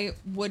 Well, I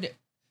would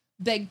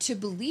beg to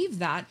believe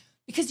that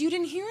because you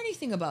didn't hear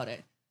anything about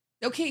it.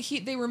 Okay,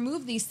 they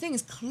removed these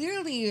things.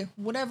 Clearly,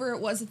 whatever it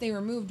was that they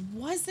removed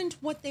wasn't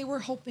what they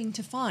were hoping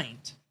to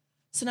find.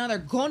 So now they're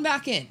going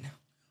back in.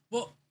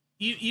 Well,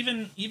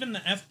 even the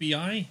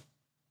FBI,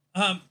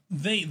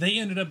 they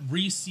ended up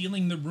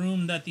resealing the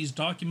room that these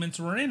documents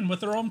were in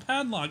with their own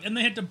padlock, and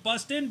they had to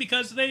bust in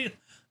because they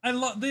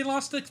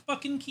lost the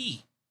fucking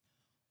key.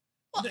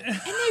 Well, and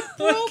they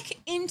broke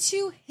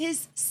into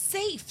his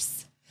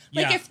safes.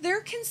 Like, if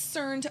they're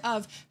concerned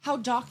of how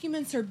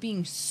documents are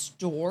being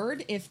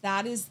stored, if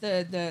that is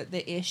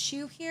the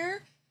issue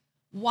here,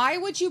 why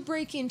would you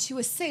break into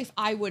a safe?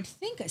 I would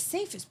think a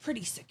safe is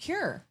pretty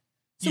secure.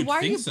 So why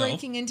are you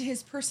breaking into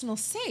his personal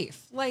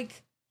safe?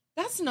 Like,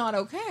 that's not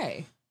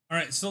okay. All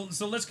right, so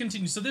let's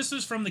continue. So this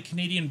was from the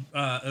Canadian,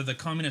 the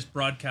Communist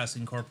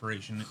Broadcasting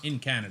Corporation in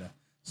Canada.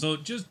 So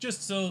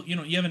just so you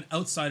know, you have an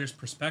outsider's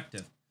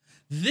perspective.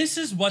 This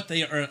is what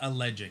they are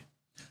alleging.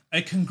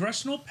 A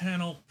congressional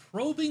panel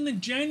probing the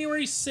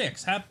January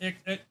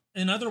 6th,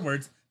 in other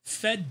words,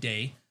 Fed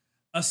Day,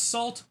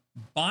 assault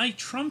by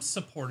Trump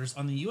supporters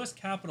on the U.S.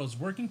 Capitol is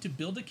working to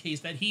build a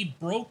case that he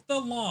broke the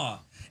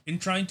law in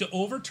trying to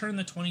overturn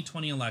the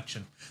 2020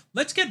 election.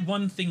 Let's get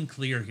one thing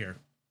clear here.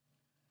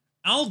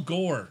 Al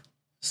Gore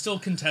still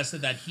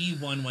contested that he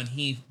won when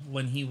he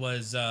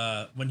was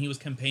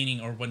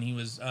campaigning or when he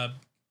was a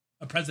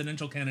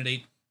presidential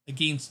candidate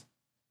against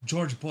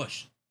George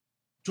Bush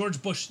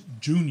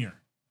Jr.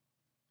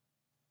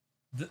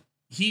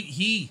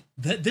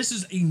 This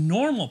is a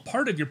normal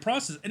part of your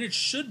process, and it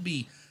should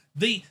be.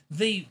 They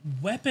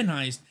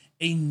weaponized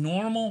a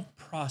normal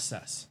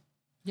process.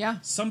 Yeah.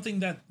 Something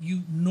that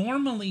you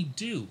normally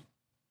do,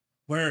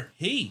 where,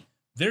 hey,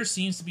 there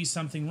seems to be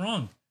something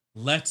wrong.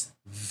 Let's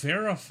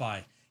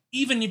verify.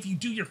 Even if you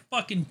do your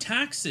fucking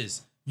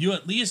taxes, you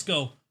at least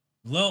go,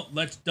 well,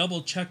 let's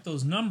double check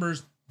those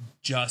numbers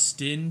just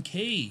in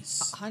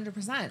case.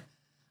 100%.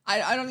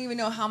 I don't even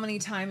know how many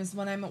times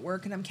when I'm at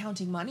work and I'm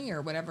counting money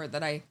or whatever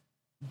that I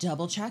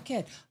double check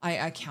it.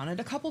 I counted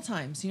a couple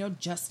times,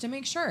 just to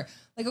make sure.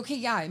 Like, okay,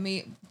 yeah, I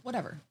may,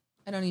 whatever.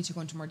 I don't need to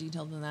go into more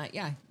detail than that.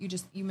 Yeah,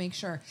 you make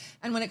sure.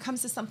 And when it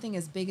comes to something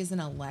as big as an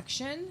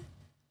election,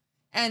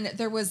 and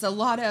there was a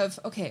lot of,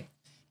 okay,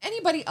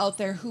 anybody out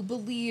there who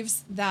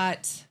believes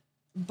that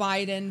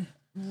Biden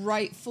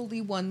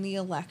rightfully won the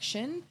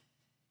election,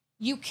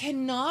 you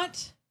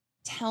cannot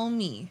tell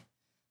me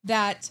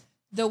that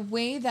the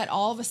way that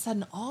all of a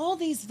sudden all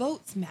these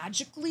votes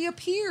magically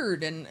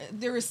appeared and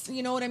there was,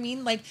 you know what I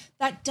mean? Like,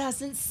 that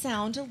doesn't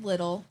sound a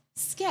little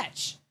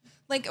sketch.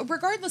 Like,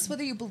 regardless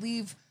whether you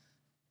believe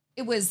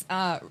it was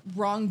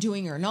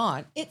wrongdoing or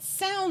not, it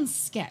sounds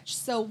sketch.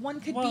 So one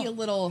could be a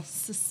little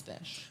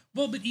suspicious.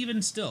 Well, but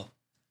even still.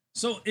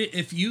 So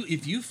if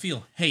you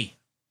feel, hey,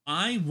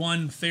 I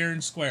won fair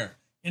and square.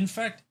 In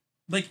fact,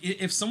 like,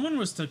 if someone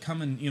was to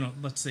come and,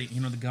 let's say,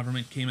 the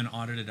government came and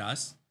audited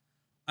us,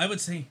 I would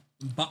say,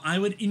 but I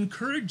would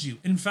encourage you.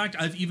 In fact,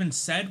 I've even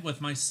said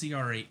with my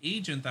CRA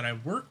agent that I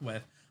work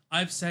with,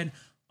 I've said,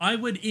 I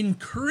would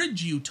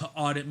encourage you to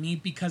audit me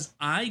because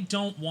I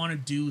don't want to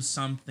do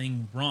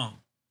something wrong.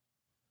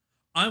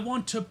 I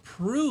want to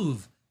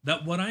prove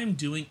that what I'm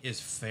doing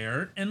is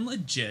fair and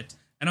legit,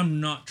 and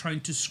I'm not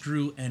trying to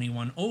screw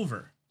anyone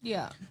over.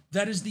 Yeah.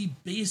 That is the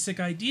basic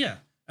idea.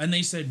 And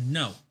they said,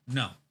 no.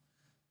 All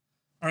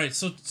right,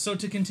 so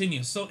to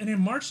continue. So in a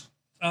March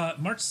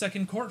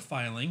 2nd court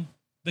filing,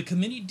 the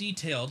committee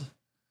detailed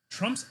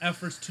Trump's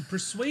efforts to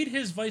persuade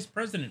his vice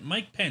president,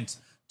 Mike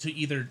Pence, to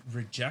either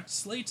reject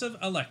slates of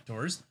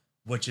electors,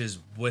 which is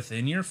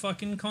within your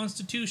fucking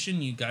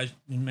constitution. You guys,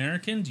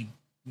 Americans,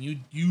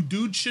 you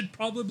dudes should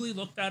probably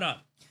look that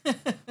up.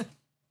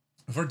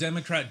 For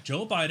Democrat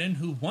Joe Biden,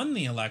 who won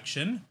the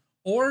election,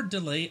 or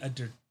delay a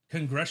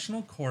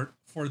congressional court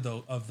for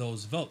of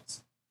those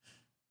votes.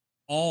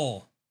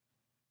 All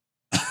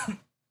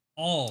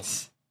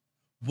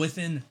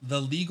within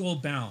the legal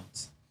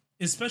bounds.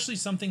 Especially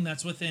something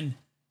that's within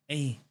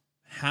a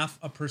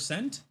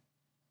 0.5%.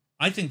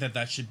 I think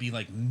that should be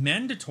like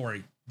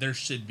mandatory. There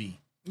should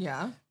be.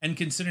 Yeah. And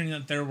considering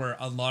that there were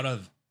a lot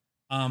of,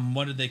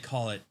 what did they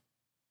call it?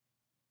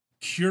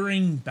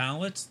 Curing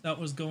ballots that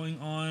was going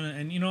on.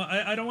 And,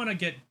 I don't want to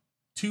get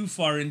too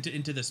far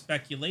into the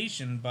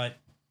speculation, but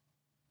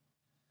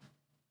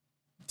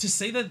to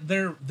say that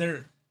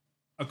there,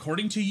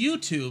 according to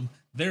YouTube,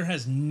 there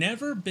has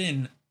never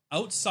been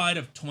outside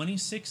of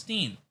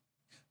 2016.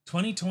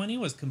 2020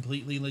 was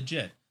completely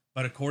legit,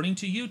 but according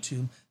to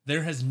YouTube,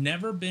 there has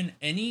never been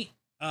any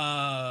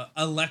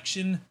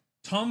election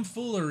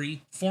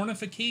tomfoolery,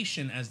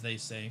 fornication, as they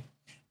say,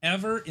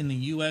 ever in the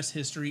U.S.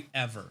 history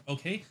ever.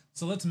 Okay,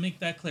 so let's make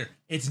that clear.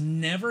 It's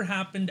never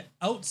happened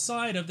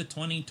outside of the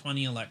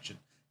 2020 election.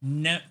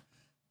 The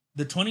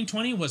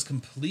 2020 was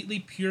completely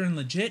pure and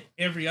legit.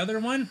 Every other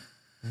one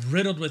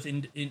riddled with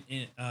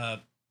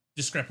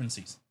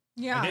discrepancies.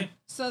 Yeah. Okay?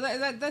 So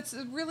that's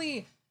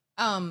really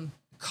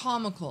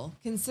comical,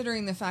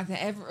 considering the fact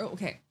that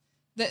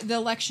the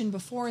election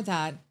before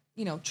that,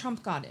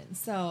 Trump got in.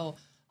 So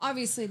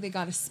obviously they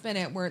got to spin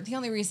it where the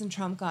only reason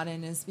Trump got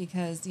in is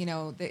because,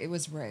 it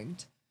was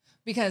rigged.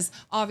 Because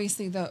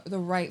obviously the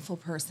rightful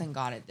person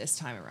got it this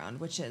time around,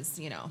 which is,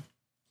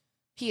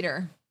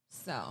 Peter.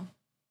 So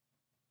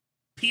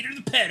Peter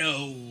the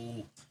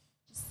pedo.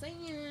 Just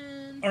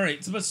saying. All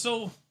right,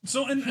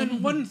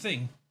 and one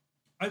thing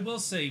I will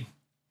say,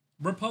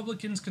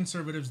 Republicans,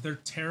 conservatives, they're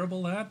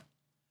terrible at.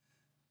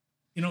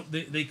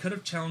 They could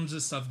have challenged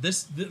this stuff.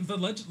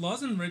 The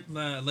laws and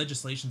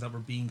legislations that were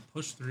being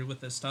pushed through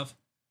with this stuff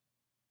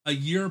a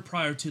year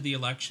prior to the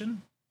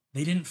election,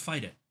 they didn't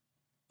fight it.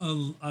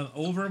 An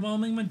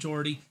overwhelming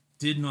majority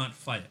did not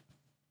fight it.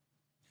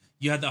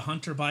 You had the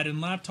Hunter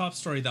Biden laptop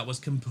story that was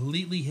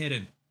completely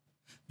hidden.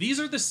 These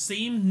are the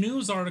same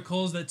news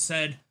articles that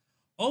said,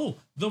 oh,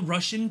 the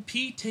Russian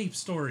P-tape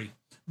story.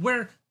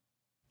 Where,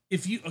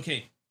 if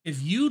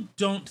you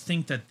don't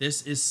think that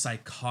this is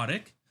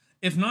psychotic,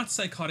 if not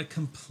psychotic,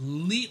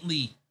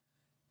 completely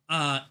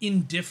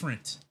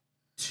indifferent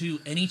to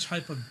any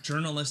type of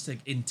journalistic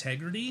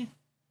integrity,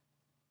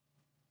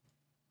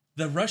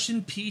 the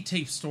Russian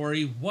P-tape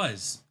story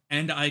was,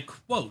 and I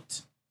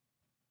quote,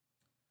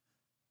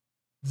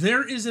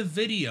 "There is a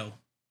video,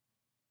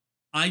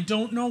 I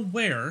don't know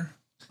where,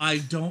 I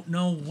don't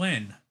know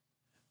when,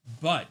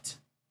 but..."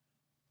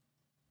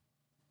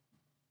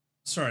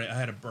 Sorry, I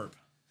had a burp.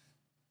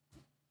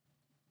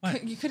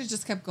 What? You could have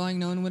just kept going.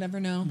 No one would ever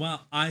know.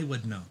 Well, I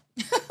would know.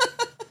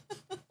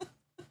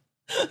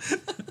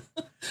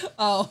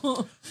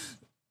 Oh.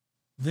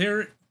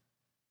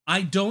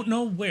 I don't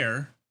know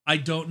where, I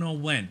don't know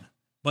when,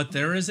 but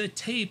there is a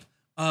tape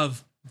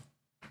of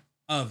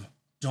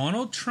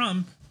Donald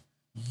Trump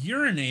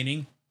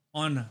urinating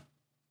on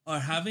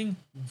having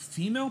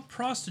female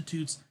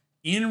prostitutes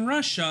in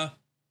Russia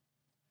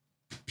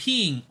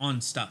peeing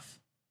on stuff.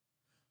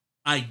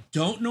 I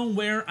don't know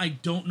where, I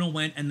don't know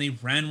when, and they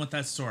ran with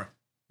that story.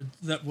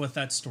 That was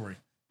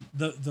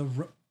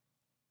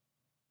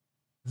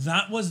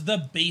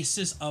the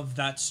basis of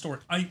that story.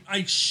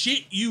 I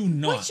shit you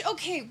not.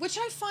 Which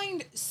I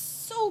find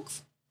so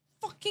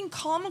fucking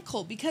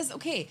comical because,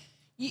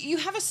 you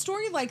have a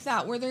story like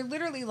that where they're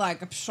literally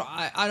like,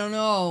 I don't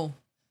know,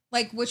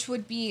 like, which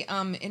would be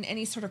in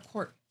any sort of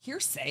court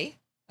hearsay,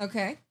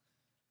 okay?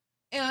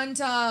 And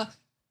so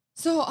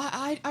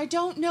I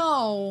don't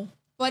know,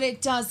 but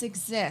it does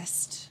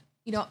exist.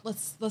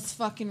 Let's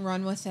fucking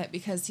run with it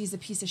because he's a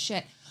piece of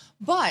shit.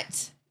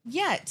 But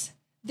yet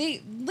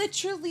they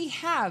literally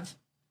have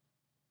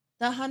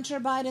the Hunter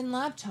Biden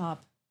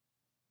laptop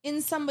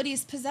in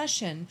somebody's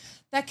possession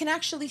that can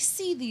actually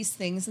see these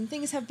things, and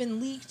things have been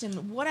leaked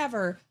and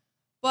whatever.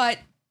 But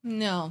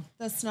no,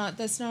 that's not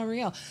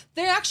real.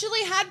 They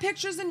actually had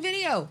pictures and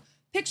video.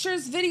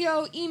 Pictures,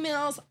 video,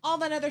 emails, all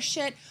that other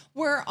shit.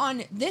 Where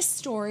on this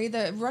story,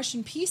 the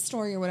Russian peace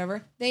story or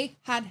whatever, they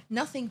had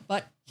nothing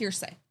but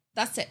hearsay.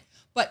 That's it.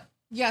 But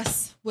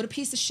yes, what a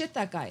piece of shit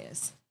that guy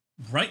is.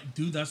 Right,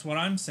 dude, that's what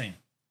I'm saying.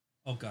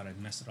 Oh God, I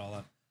messed it all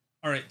up.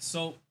 All right,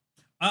 so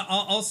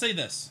I'll say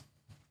this.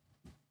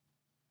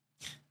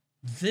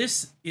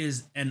 This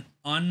is an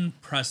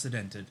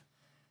unprecedented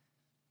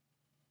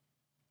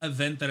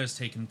event that has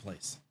taken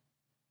place.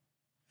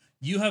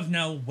 You have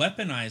now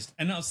weaponized,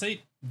 and I'll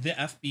say the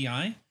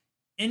FBI,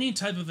 any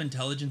type of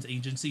intelligence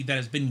agency that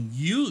has been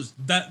used,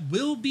 that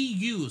will be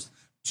used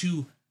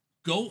to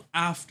go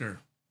after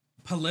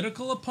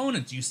political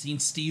opponents. You've seen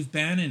Steve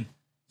Bannon.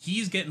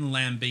 He's getting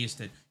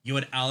lambasted. You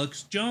had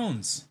Alex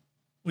Jones.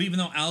 Well, even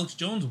though Alex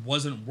Jones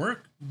wasn't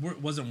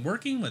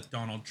working with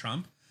Donald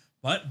Trump,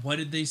 but what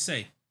did they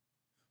say?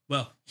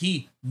 Well,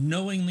 he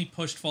knowingly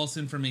pushed false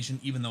information,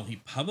 even though he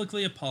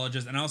publicly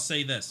apologized. And I'll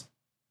say this,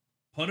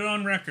 put it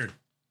on record.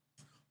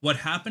 What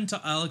happened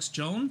to Alex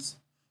Jones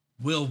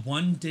will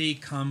one day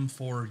come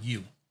for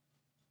you.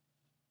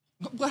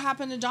 What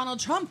happened to Donald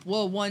Trump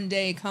will one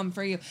day come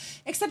for you.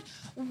 Except,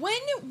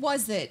 when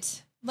was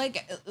it?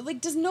 Like,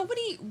 does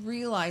nobody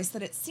realize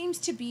that it seems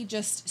to be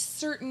just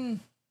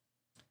certain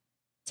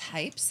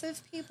types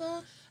of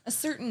people, a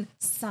certain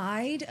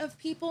side of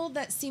people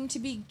that seem to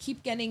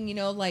keep getting,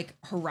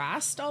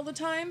 harassed all the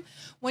time,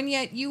 when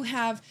yet you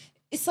have,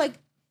 it's like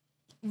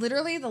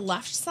literally the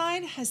left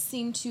side has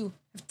seemed to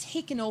have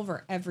taken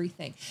over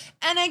everything.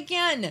 And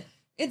again,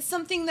 it's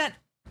something that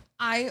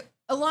I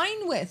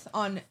align with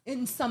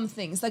in some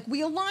things. Like,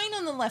 we align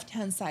on the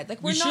left-hand side.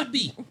 Like, we should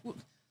be.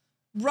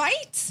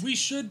 Right? We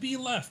should be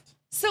left.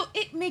 So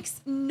it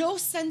makes no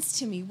sense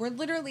to me.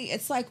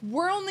 It's like,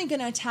 we're only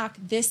going to attack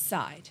this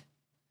side.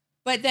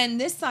 But then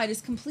this side is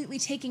completely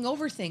taking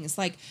over things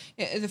like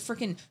the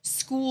freaking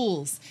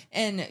schools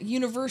and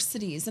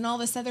universities and all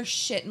this other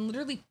shit. And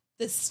literally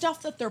the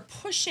stuff that they're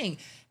pushing,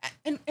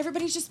 and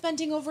everybody's just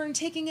bending over and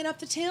taking it up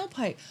the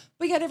tailpipe,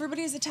 but yet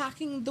everybody's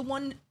attacking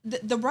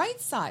the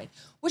right side,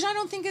 which I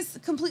don't think is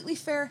completely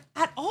fair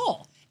at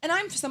all. And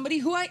I'm somebody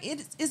who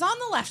is on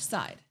the left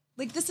side.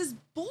 Like, this is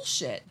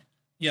bullshit.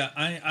 Yeah,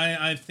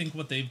 I think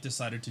what they've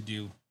decided to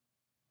do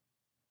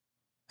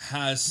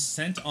has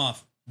sent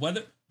off,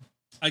 whether,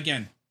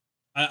 again,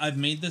 I've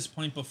made this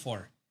point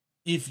before.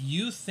 If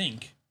you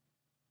think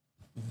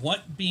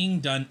what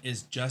being done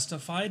is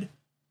justified,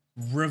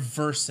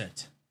 reverse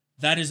it.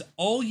 That is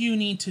all you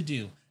need to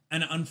do.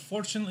 And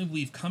unfortunately,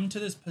 we've come to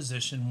this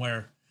position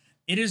where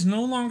it is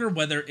no longer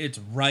whether it's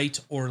right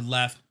or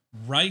left,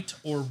 right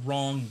or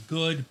wrong,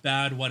 good,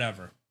 bad,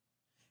 whatever.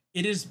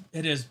 It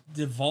has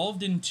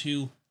devolved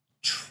into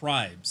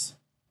tribes.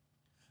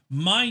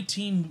 My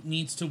team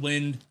needs to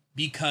win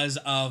because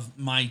of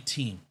my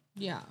team.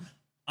 Yeah.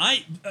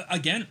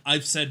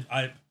 I've said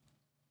I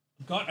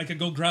could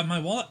go grab my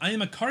wallet. I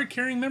am a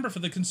card-carrying member for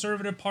the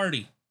Conservative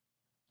Party.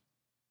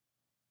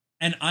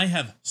 And I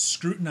have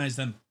scrutinized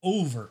them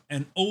over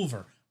and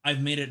over.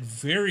 I've made it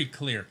very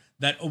clear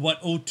that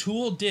what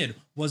O'Toole did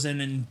was an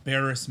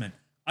embarrassment.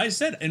 I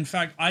said, in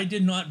fact, I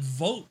did not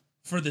vote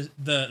for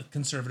the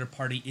Conservative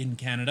Party in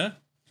Canada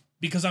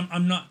because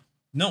I'm not.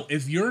 No,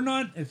 if you're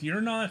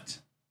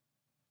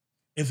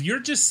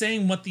just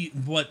saying what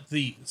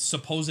the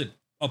supposed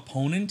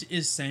opponent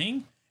is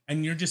saying,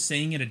 and you're just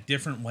saying it a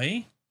different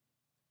way,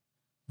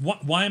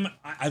 why am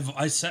I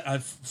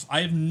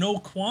have no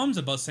qualms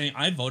about saying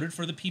I voted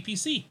for the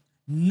PPC.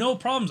 No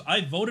problems.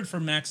 I voted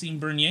for Maxime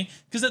Bernier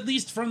because at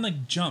least from the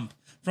jump,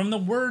 from the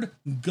word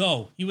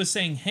go, he was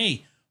saying,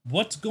 hey,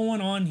 what's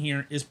going on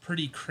here is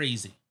pretty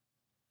crazy.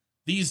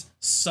 These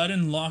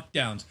sudden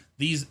lockdowns,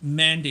 these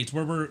mandates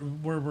where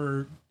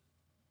we're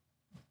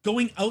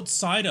going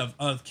outside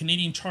of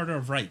Canadian Charter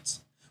of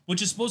Rights,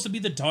 which is supposed to be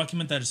the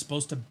document that is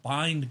supposed to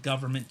bind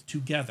government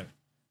together.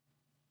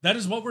 That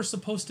is what we're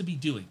supposed to be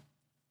doing.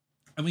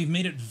 And we've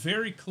made it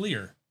very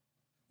clear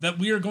that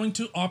we are going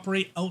to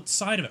operate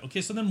outside of it.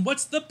 Okay, so then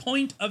what's the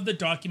point of the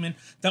document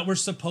that we're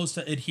supposed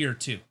to adhere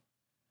to?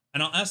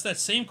 And I'll ask that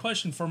same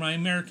question for my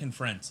American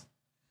friends.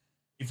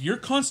 If your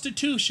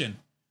Constitution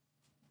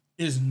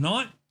is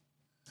not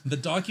the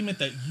document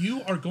that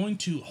you are going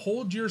to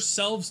hold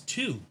yourselves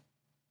to,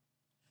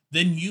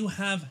 then you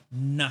have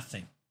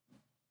nothing.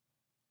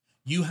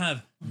 You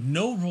have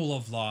no rule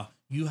of law.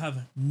 You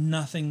have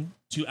nothing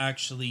to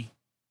actually,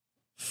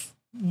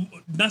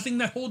 nothing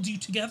that holds you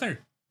together.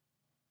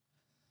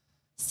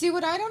 See,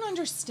 what I don't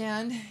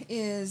understand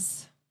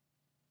is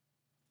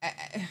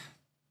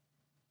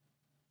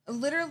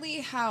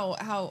literally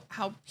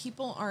how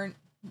people aren't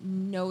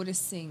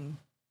noticing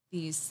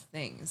these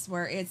things,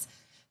 where it's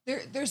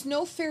there's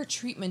no fair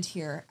treatment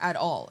here at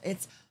all.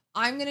 It's,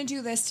 I'm going to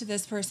do this to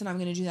this person, I'm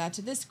going to do that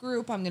to this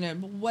group, I'm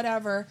going to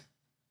whatever.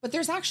 But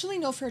there's actually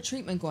no fair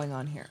treatment going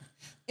on here.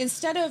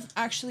 Instead of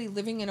actually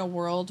living in a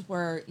world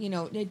where,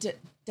 it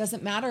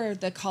doesn't matter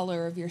the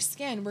color of your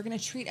skin, we're going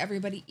to treat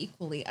everybody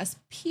equally as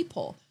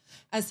people,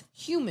 as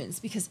humans,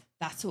 because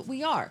that's what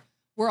we are.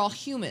 We're all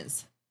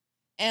humans.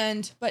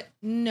 But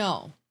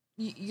no,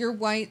 you're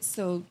white,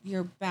 so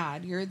you're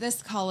bad. You're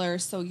this color,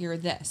 so you're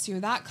this.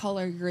 You're that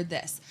color, you're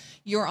this.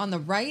 You're on the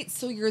right,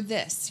 so you're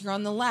this. You're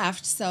on the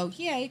left, so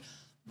yay.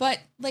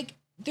 But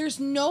there's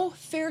no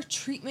fair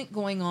treatment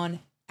going on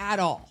at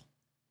all.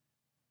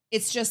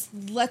 It's just,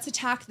 let's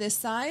attack this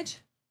side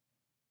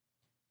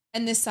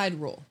and this side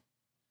rule.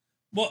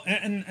 Well,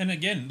 and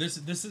again, this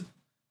is,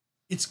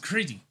 it's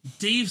crazy.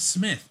 Dave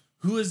Smith,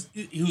 who's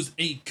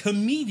a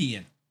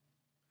comedian,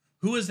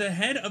 who is the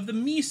head of the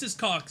Mises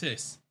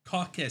Caucus,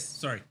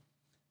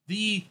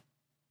 the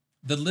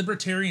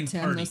Libertarian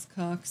Party.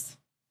 Cox.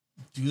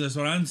 Dude, that's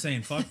what I'm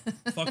saying. Fuck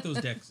those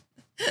dicks.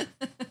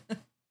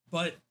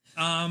 But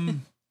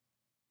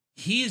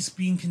he is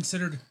being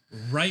considered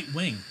right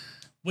wing,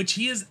 which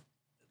he is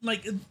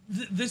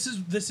this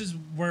is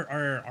where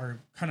our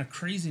kind of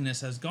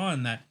craziness has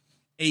gone. That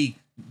a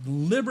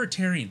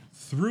libertarian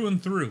through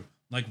and through,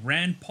 like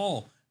Rand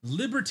Paul,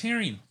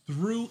 libertarian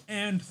through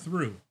and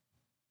through,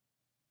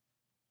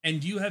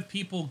 and you have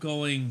people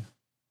going,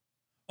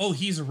 "Oh,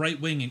 he's a right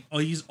wing, and oh,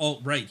 he's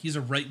alt-right. He's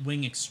a right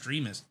wing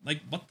extremist."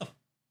 Like, what the?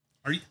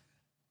 Are you?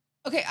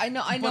 Okay, I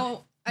know. I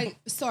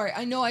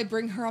know I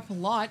bring her up a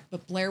lot,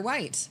 but Blair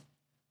White,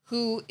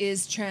 who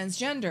is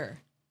transgender,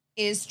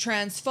 is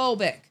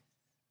transphobic.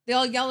 They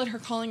all yell at her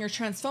calling her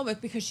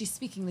transphobic because she's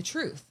speaking the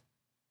truth.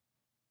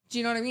 Do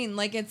you know what I mean?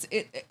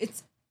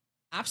 It's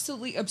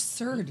absolutely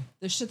absurd,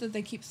 the shit that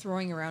they keep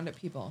throwing around at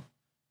people.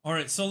 All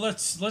right, so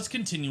let's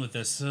continue with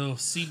this. So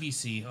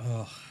CBC.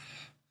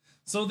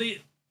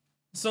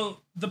 So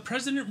the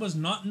president was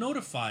not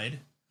notified,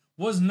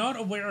 was not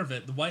aware of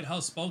it. The White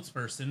House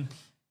spokesperson,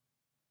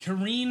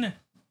 Karine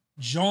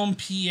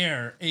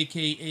Jean-Pierre,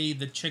 aka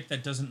the chick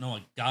that doesn't know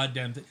a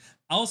goddamn thing.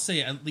 I'll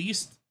say at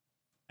least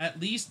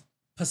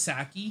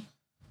Psaki,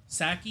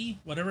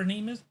 whatever her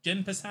name is,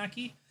 Jen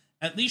Psaki.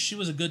 At least she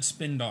was a good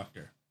spin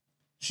doctor.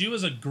 She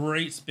was a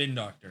great spin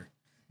doctor.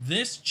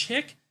 This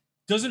chick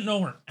doesn't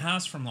know her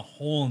ass from the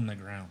hole in the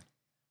ground.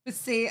 But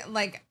see,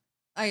 like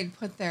I had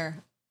put there,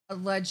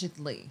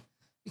 allegedly.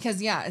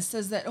 Because yeah, it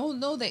says that, oh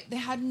no, they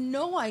had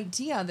no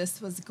idea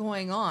this was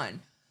going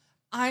on.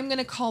 I'm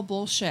gonna call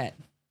bullshit.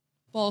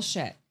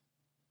 Bullshit.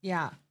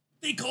 Yeah.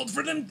 They called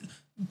for them.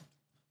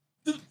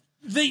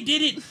 They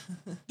did it.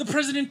 The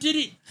president did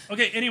it.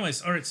 Okay.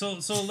 Anyways, all right. So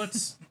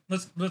let's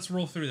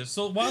roll through this.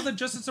 So while the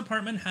Justice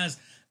Department has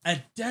a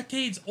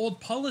decades-old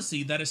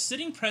policy that a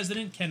sitting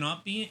president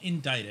cannot be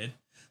indicted,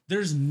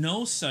 there's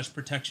no such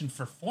protection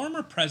for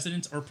former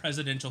presidents or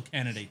presidential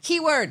candidates.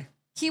 Keyword.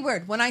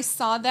 When I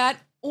saw that,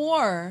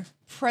 or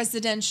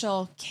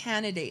presidential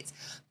candidates,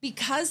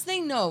 because they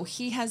know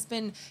he has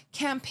been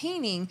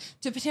campaigning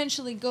to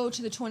potentially go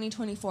to the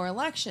 2024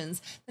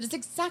 elections. That is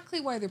exactly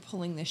why they're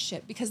pulling this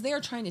shit, because they are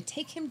trying to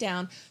take him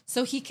down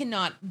so he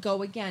cannot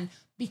go again,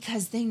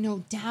 because they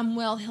know damn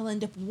well he'll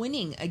end up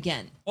winning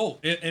again. Oh,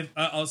 if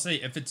I'll say,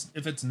 if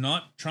it's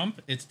not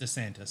Trump, it's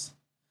DeSantis.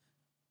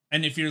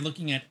 And if you're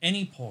looking at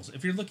any polls,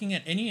 if you're looking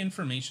at any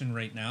information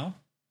right now,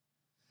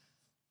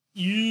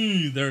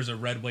 there's a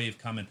red wave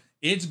coming.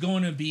 It's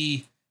going to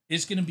be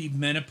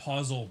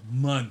menopausal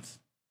month.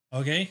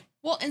 Okay?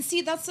 Well, and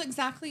see, that's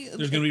exactly...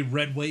 There's going to be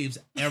red waves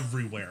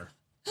everywhere.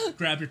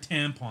 Grab your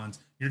tampons.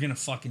 You're going to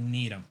fucking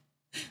need them.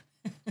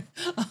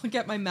 I'll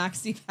get my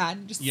maxi pad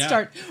and just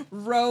start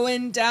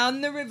rowing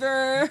down the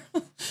river.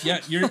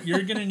 Yeah, you're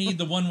going to need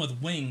the one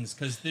with wings,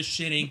 because this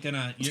shit ain't going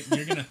to...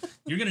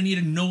 You're going to need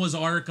a Noah's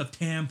Ark of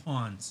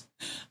tampons.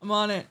 I'm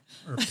on it.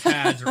 Or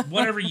pads, or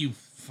whatever you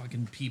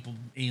fucking people,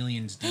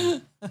 aliens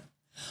do.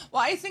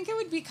 Well, I think it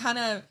would be kind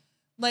of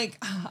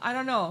like, I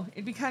don't know,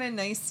 it'd be kind of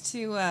nice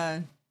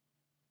to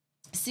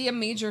see a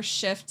major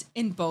shift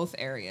in both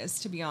areas,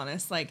 to be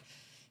honest. Like,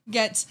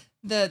 get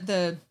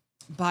the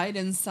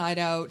Biden side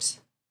out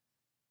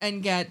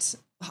and get,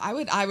 I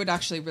would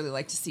actually really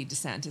like to see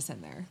DeSantis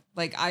in there.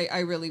 Like, I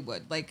really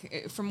would.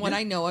 Like, from what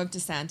I know of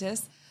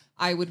DeSantis,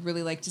 I would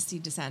really like to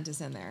see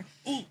DeSantis in there.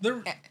 Oh,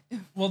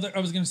 I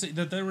was going to say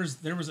that there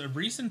was a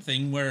recent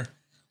thing where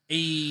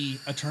a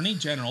attorney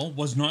general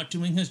was not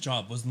doing his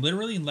job, was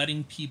literally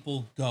letting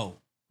people go.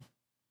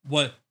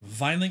 What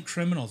violent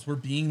criminals were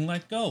being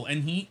let go,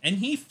 and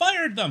he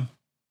fired them.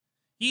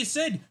 He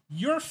said,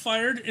 "You're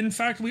fired. In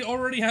fact, we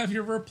already have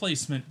your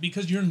replacement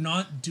because you're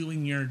not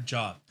doing your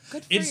job."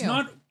 Good for it's you.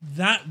 not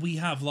that we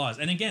have laws.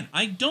 And again,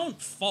 I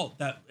don't fault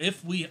that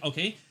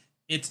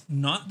it's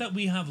not that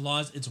we have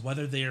laws, it's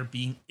whether they are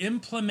being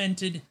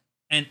implemented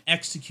and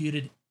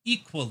executed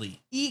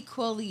equally.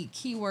 Equally,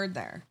 keyword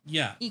there.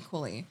 Yeah.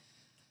 Equally.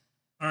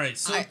 All right,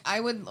 so I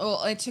would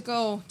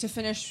to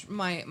finish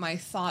my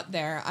thought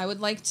there. I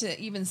would like to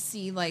even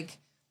see like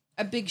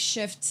a big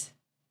shift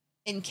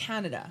in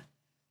Canada.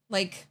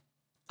 Like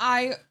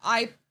I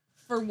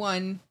for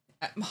one,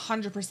 I'm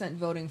 100%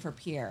 voting for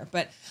Pierre,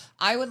 but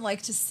I would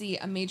like to see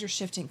a major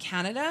shift in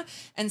Canada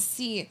and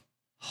see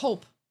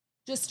hope,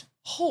 just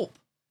hope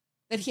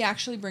that he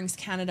actually brings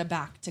Canada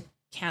back to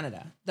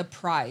Canada. The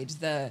pride,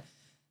 the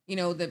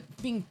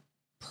being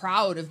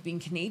proud of being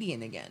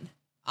Canadian again.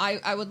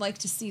 I would like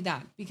to see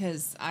that,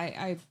 because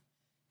I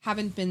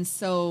haven't been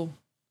so...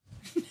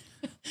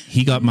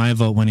 He got my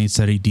vote when he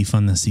said he'd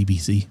defund the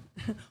CBC.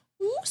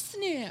 Ooh,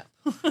 snap.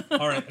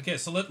 All right, okay,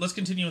 so let's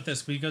continue with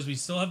this, because we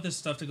still have this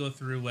stuff to go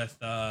through with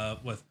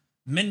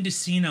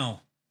Mendocino.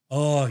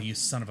 Oh, you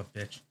son of a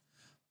bitch.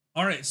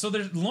 All right, so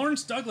there's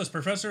Lawrence Douglas,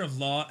 professor of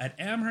law at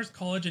Amherst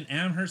College in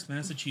Amherst,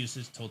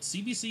 Massachusetts, told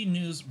CBC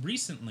News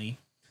recently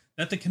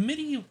that the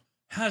committee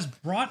has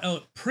brought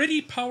out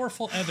pretty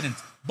powerful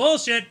evidence.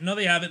 Bullshit. No,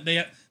 they haven't.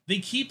 They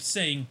keep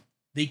saying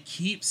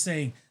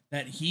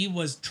that he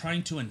was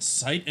trying to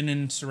incite an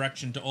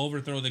insurrection to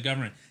overthrow the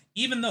government,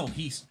 even though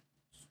he's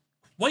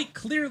quite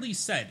clearly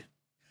said,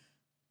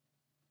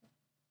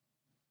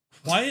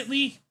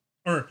 quietly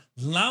or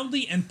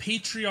loudly and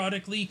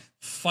patriotically,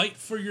 fight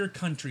for your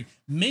country.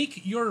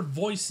 Make your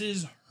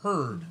voices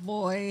heard.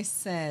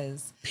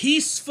 Voices.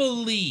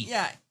 Peacefully.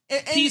 Yeah.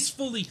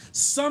 Peacefully,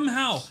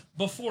 somehow,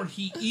 before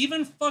he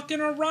even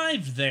fucking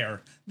arrived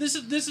there. This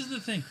is the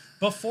thing.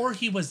 Before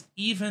he was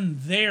even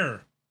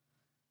there,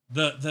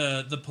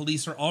 the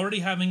police are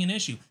already having an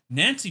issue.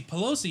 Nancy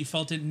Pelosi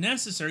felt it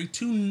necessary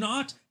to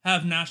not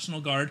have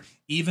National Guard,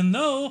 even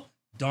though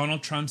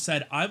Donald Trump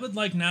said, "I would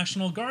like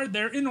National Guard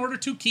there in order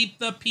to keep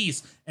the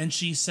peace." And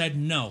she said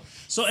no.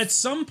 So at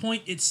some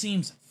point, it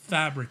seems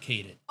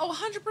fabricated. Oh,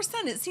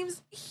 100%. It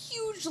seems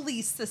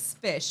hugely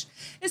suspicious,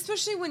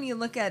 especially when you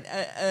look at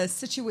a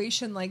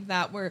situation like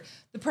that where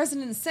the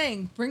president is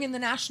saying, bring in the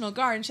National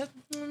Guard, and she's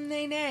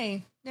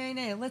nay.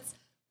 Let's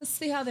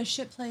see how this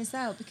shit plays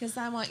out, because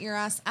I want your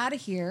ass out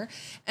of here.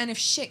 And if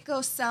shit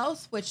goes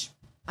south, which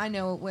I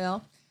know it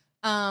will,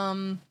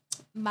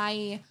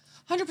 my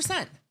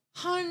 100%.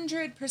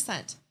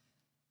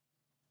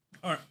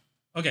 All right.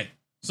 Okay.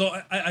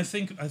 So I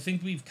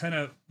think we've kind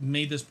of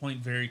made this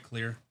point very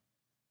clear.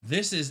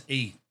 This is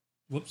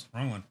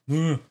wrong one.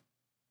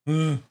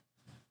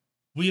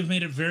 We have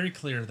made it very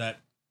clear that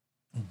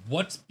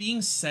what's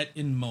being set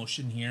in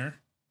motion here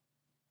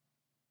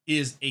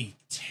is a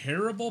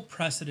terrible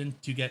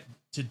precedent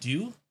to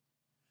do,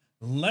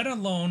 let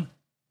alone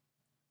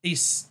a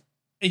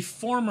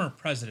former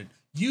president.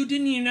 You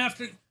didn't even have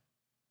to.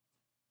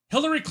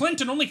 Hillary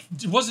Clinton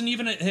wasn't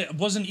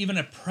even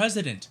a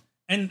president.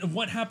 And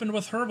what happened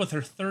with her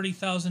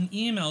 30,000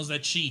 emails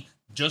that she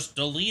just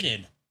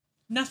deleted?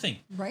 Nothing.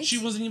 Right. She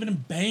wasn't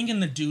even banging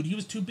the dude. He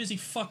was too busy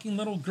fucking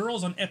little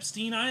girls on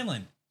Epstein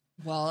Island.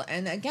 Well,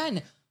 and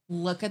again,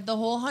 look at the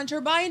whole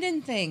Hunter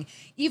Biden thing.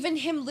 Even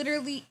him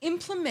literally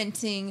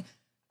implementing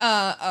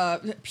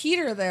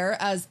Peter there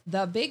as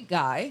the big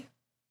guy.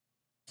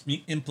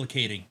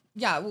 Implicating.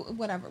 Yeah,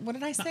 whatever. What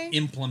did I say?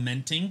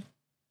 Implementing.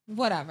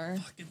 Whatever.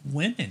 Fucking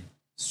women.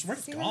 Swear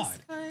to God.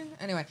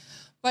 Anyway,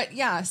 but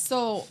yeah,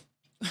 so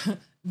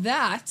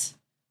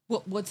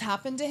what's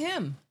happened to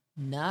him?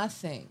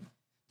 Nothing.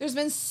 There's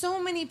been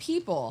so many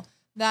people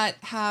that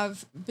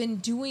have been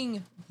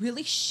doing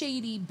really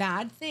shady,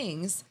 bad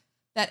things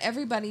that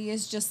everybody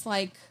is just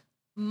like,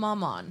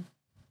 mum on.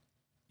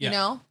 Yeah. You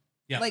know?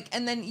 Yeah. Like,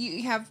 and then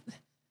you have...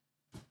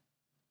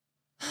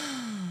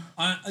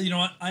 You know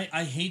what?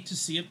 I hate to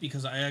see it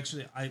because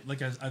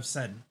I've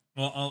said,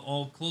 well,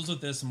 I'll close with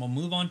this and we'll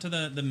move on to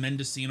the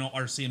Mendocino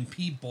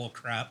RCMP bull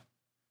crap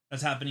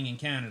that's happening in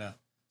Canada.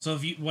 So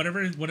if you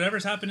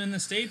whatever's happening in the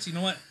States, you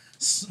know what?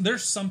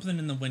 There's something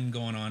in the wind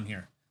going on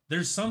here.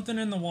 There's something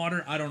in the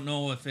water. I don't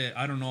know if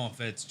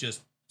it's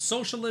just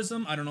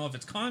socialism. I don't know if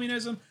it's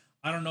communism.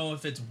 I don't know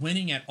if it's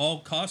winning at all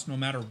costs, no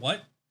matter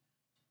what.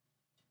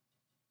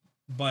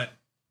 But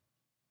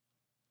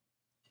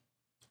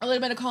a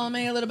little bit of column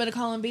A, a little bit of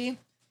column B.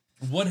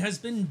 What has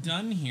been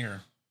done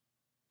here,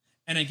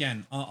 and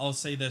again, I'll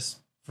say this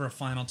for a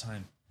final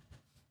time.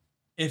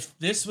 If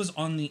this was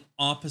on the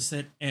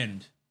opposite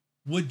end,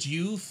 would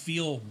you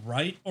feel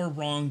right or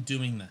wrong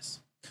doing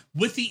this?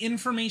 With the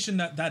information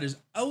that is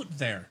out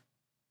there,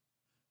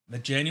 the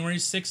January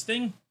 6th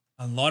thing,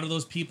 a lot of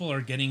those people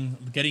are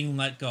getting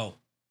let go.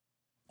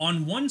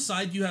 On one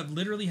side, you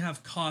literally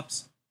have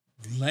cops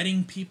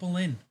letting people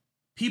in.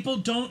 People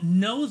don't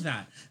know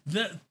that.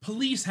 The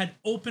police had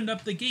opened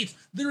up the gates.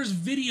 There's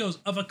videos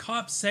of a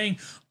cop saying,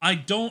 I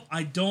don't,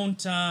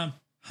 how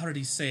did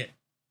he say it?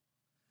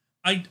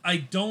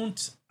 I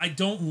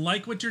don't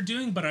like what you're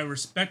doing, but I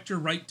respect your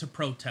right to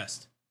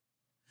protest.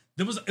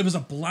 It was a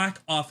black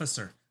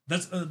officer.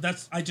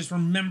 I just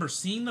remember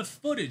seeing the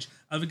footage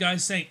of a guy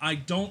saying, I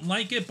don't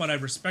like it, but I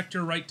respect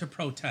your right to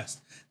protest.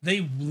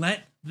 They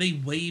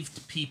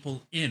waved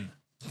people in.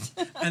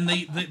 And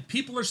the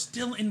people are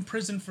still in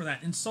prison for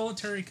that, in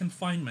solitary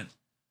confinement,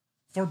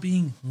 for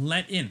being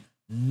let in.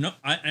 No,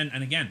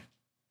 and again,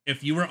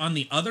 if you were on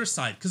the other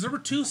side, because there were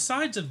two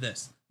sides of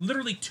this,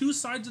 literally two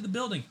sides of the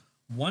building.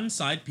 One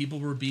side, people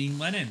were being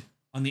let in.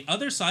 On the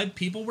other side,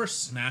 people were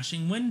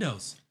smashing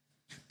windows.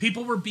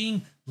 People were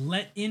being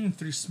let in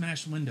through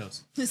smashed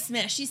windows.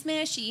 Smashy,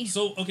 smashy.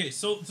 So okay,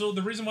 so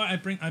the reason why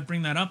I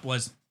bring that up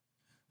was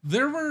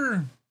there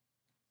were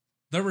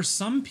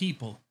some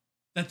people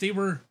that they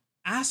were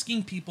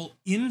asking people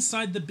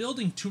inside the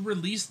building to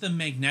release the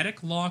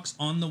magnetic locks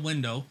on the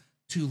window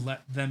to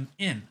let them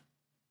in.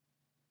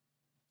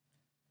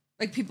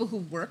 Like people who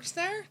worked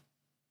there?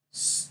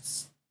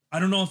 I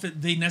don't know if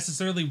they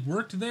necessarily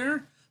worked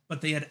there,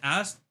 but they had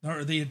asked,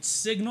 or they had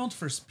signaled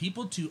for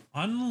people to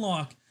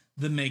unlock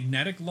the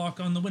magnetic lock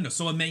on the window.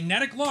 So a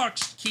magnetic lock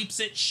keeps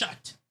it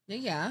shut.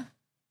 Yeah.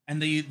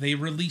 And they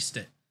released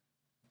it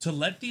to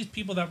let these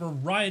people that were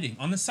rioting,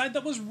 on the side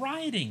that was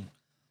rioting,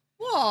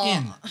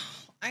 in.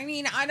 I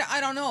mean,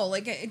 I don't know.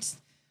 Like, it's,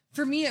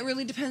 for me, it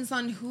really depends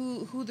on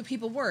who the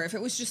people were. If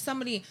it was just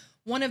somebody,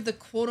 one of the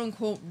quote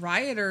unquote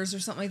rioters or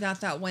something like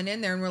that went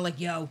in there and were like,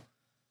 yo,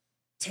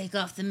 take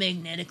off the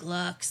magnetic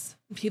locks.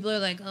 People are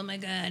like, oh my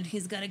God,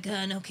 he's got a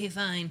gun. Okay,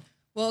 fine.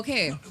 Well,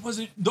 okay. No, it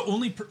wasn't the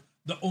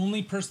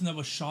only person that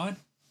was shot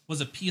was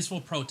a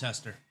peaceful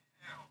protester.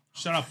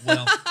 Shut up,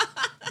 Will.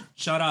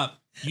 Shut up.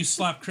 You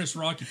slapped Chris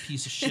Rock, you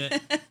piece of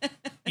shit.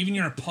 Even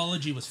your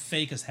apology was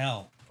fake as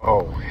hell.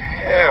 Oh,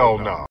 hell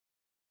no.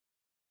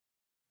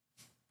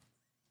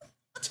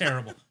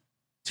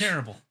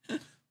 Terrible.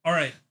 All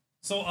right.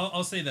 So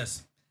I'll say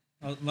this.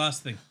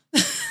 Last thing. Are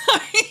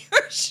you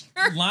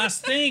sure?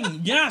 Last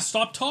thing. Yeah,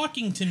 stop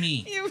talking to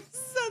me. You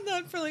said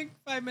that for like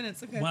 5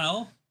 minutes. Okay.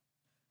 Well,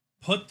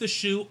 put the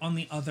shoe on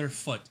the other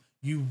foot.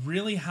 You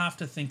really have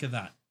to think of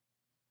that.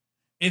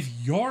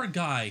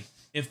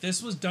 If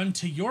this was done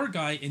to your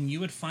guy and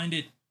you would find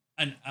it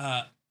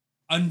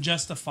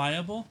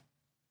unjustifiable,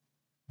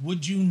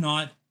 would you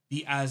not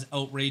be as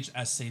outraged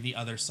as, say, the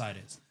other side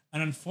is?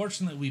 And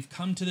unfortunately, we've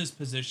come to this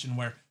position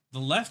where the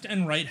left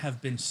and right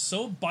have been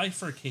so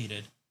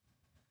bifurcated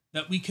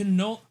that we can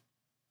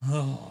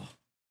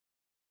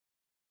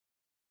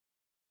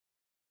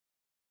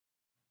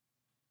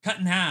cut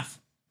in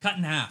half.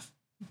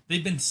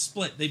 They've been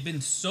split. They've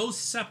been so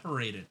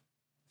separated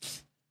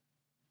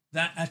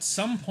that at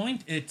some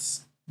point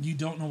you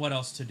don't know what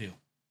else to do.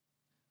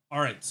 All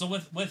right. So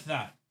with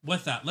that,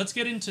 let's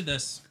get into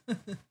this,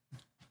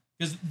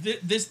 because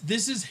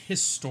this is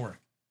historic.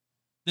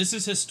 This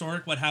is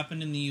historic. What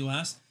happened in the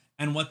U.S.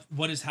 and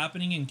what is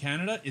happening in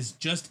Canada is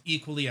just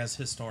equally as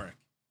historic.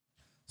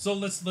 So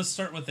let's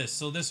start with this.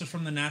 So this is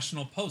from the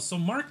National Post. So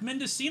Mark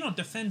Mendocino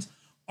defends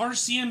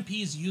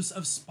RCMP's use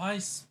of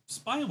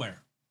spyware.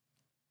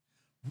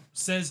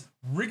 Says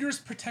rigorous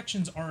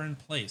protections are in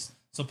place.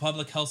 So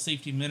Public Health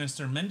Safety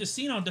Minister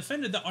Mendocino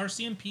defended the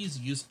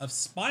RCMP's use of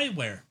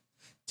spyware,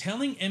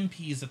 telling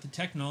MPs that the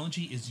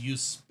technology is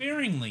used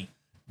sparingly.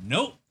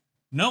 Nope,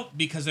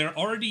 because they're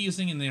already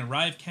using in the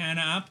Arrive Can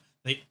app.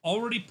 They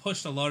already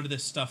pushed a lot of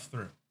this stuff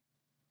through.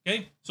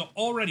 Okay, so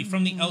already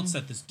from the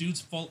outset, this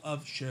dude's full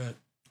of shit.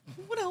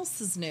 What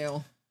else is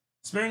new?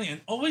 Sparingly,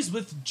 and always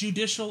with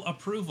judicial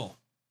approval.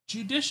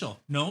 Judicial.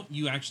 No,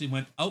 you actually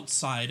went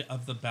outside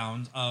of the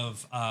bounds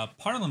of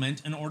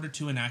Parliament in order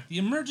to enact the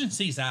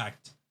Emergencies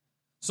Act.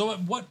 So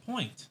at what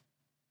point?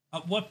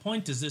 At what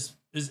point is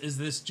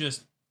this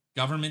just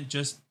government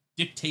just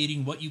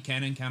dictating what you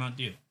can and cannot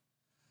do?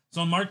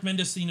 So Mark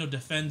Mendocino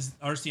defends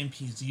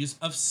RCMP's use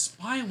of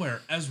spyware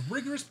as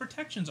rigorous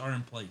protections are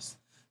in place.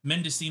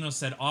 Mendocino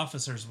said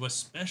officers with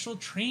special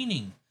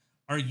training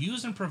are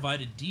used and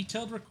provided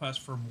detailed requests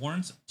for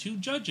warrants to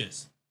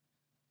judges.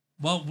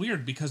 Well,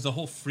 weird, because the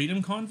whole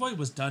Freedom Convoy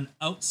was done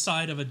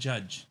outside of a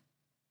judge.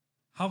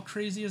 How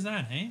crazy is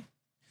that, hey?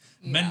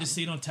 Yeah.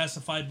 Mendocino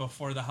testified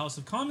before the House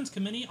of Commons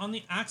Committee on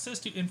the Access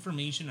to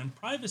Information and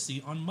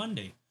Privacy on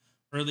Monday.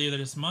 Earlier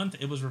this month,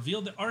 it was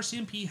revealed that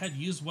RCMP had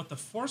used what the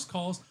force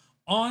calls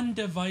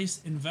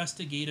on-device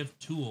investigative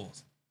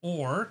tools,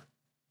 or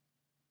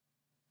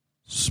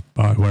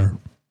spyware,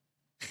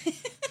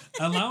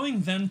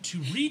 allowing them to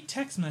read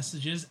text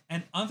messages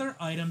and other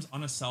items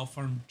on a cell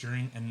phone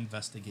during an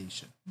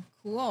investigation.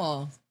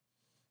 Cool.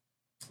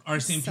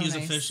 RCMP's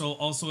official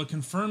also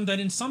confirmed that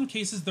in some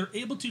cases they're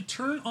able to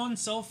turn on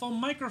cell phone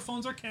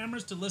microphones or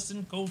cameras to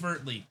listen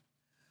covertly.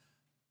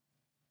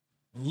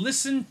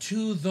 Listen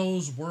to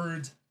those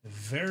words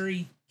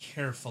very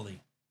carefully.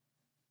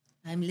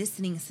 I'm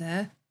listening,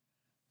 sir.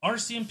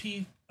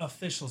 RCMP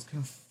officials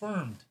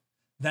confirmed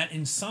that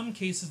in some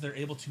cases they're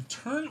able to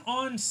turn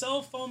on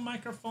cell phone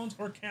microphones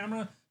or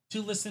camera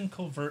to listen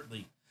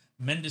covertly.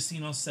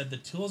 Mendocino said the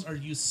tools are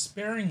used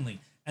sparingly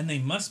and they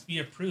must be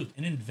approved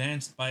in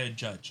advance by a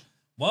judge.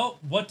 Well,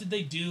 what did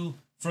they do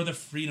for the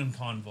Freedom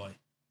Convoy?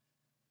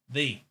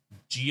 They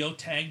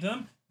geotagged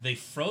them, they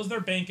froze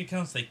their bank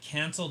accounts, they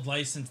canceled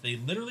license, they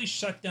literally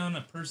shut down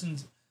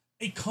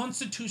a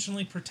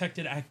constitutionally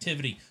protected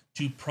activity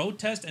to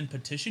protest and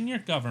petition your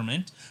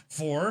government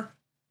for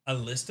a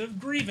list of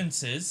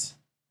grievances.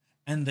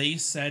 And they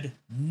said,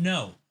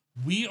 no,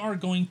 we are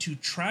going to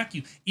track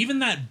you. Even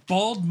that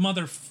bald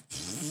mother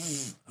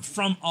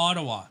from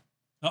Ottawa,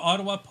 the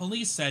Ottawa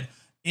police said,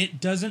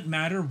 it doesn't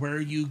matter where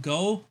you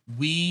go,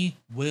 we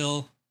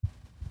will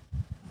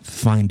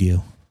find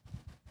you.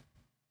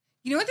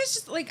 You know what? This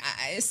just like,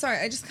 I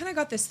just kind of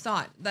got this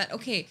thought that,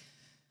 okay,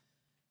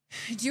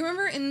 do you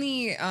remember in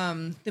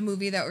the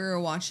movie that we were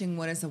watching,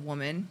 What is a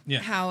Woman? Yeah.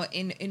 How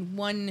in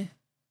one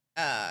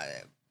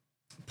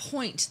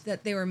point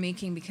that they were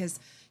making, because,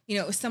 you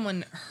know,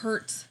 someone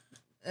hurt,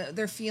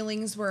 their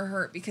feelings were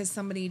hurt because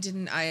somebody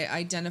didn't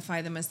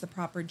identify them as the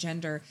proper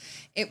gender.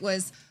 It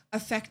was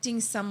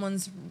affecting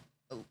someone's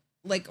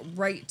like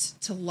right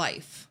to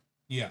life.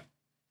 Yeah.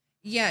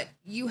 Yet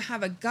you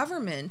have a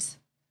government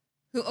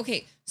who,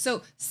 okay,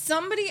 so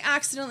somebody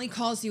accidentally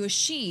calls you a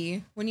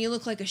she when you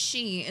look like a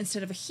she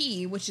instead of a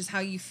he, which is how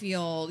you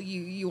feel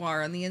you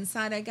are on the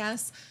inside, I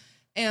guess.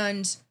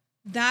 And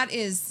that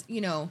is, you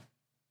know,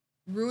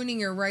 ruining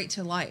your right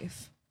to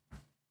life.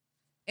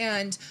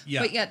 And,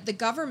 yeah. But yet the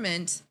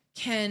government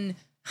can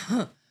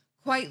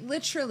quite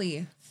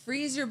literally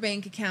freeze your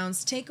bank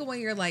accounts, take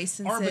away your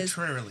licenses.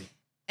 Arbitrarily.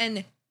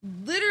 And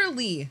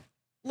literally,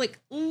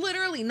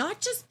 not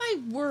just by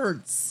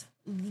words,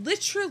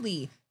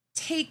 literally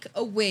take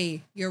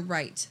away your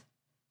right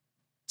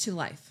to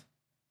life.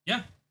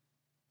 Yeah.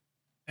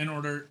 In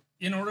order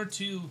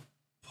to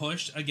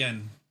push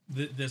again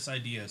this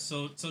idea.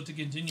 So to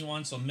continue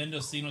on. So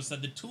Mendocino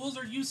said the tools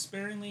are used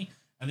sparingly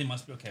and they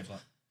must be okay.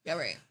 But yeah,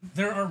 right.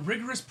 There are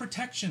rigorous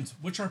protections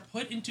which are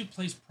put into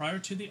place prior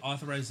to the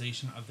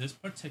authorization of this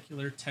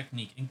particular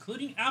technique,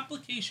 including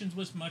applications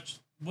which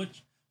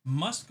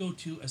must go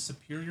to a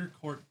superior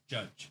court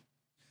judge.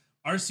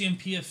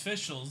 RCMP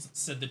officials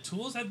said the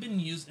tools have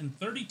been used in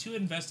 32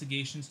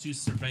 investigations to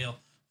surveil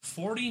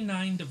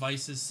 49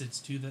 devices since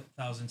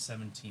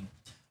 2017.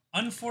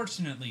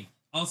 Unfortunately,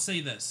 I'll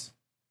say this.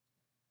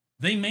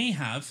 They may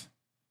have.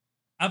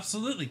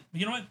 Absolutely.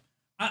 You know what?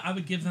 I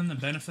would give them the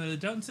benefit of the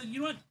doubt and say,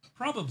 you know what?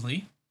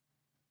 Probably.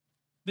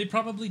 They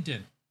probably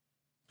did.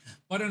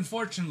 But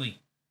unfortunately,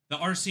 the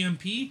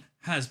RCMP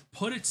has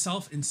put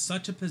itself in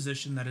such a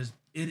position that it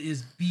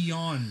is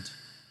beyond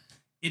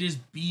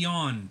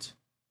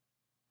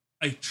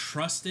a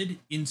trusted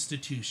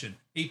institution,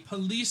 a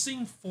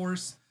policing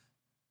force.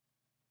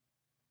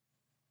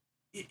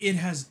 It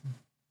has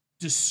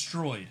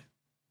destroyed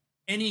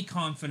any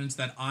confidence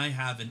that I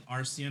have in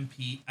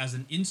RCMP as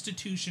an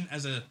institution,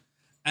 as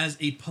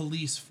a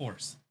police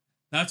force.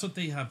 That's what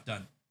they have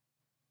done.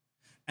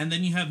 And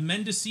then you have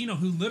Mendocino,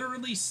 who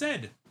literally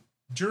said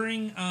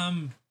during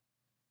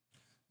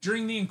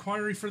during the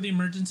inquiry for the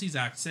Emergencies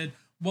Act said,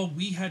 well,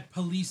 we had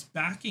police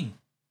backing,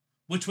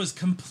 which was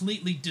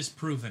completely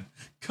disproven.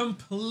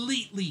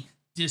 Completely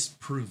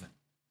disproven.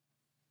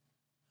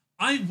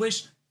 I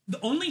wish the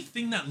only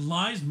thing that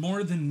lies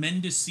more than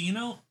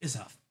Mendocino is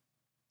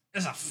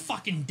a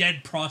fucking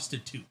dead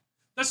prostitute.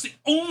 That's the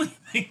only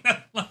thing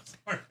that lies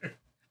harder.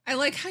 I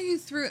like how you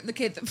threw it.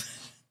 Okay,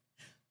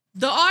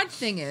 the odd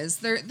thing is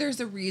there's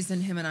a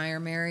reason him and I are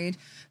married.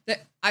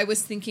 That I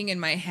was thinking in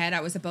my head,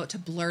 I was about to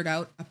blurt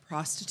out a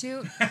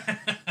prostitute,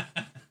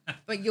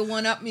 but you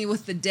one up me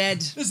with the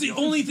dead. That's the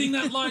only thing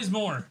that lies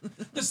more.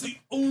 That's the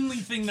only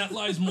thing that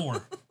lies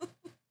more.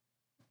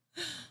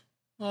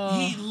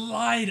 He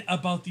lied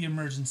about the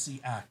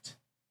Emergency Act.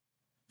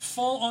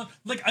 Full on,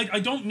 like I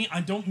don't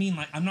mean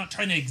like I'm not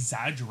trying to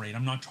exaggerate.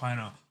 I'm not trying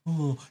to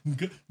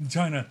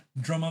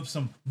drum up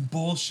some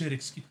bullshit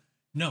excuse.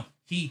 No,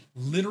 he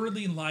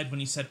literally lied when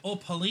he said, "Oh,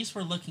 police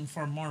were looking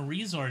for more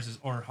resources,"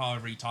 or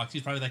however he talks.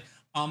 He's probably like,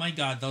 "Oh my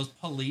god, those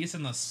police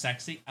in those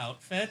sexy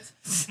outfits.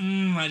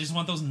 I just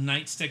want those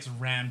nightsticks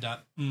rammed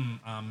up.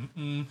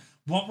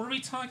 What were we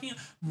talking?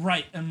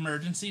 Right,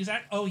 Emergencies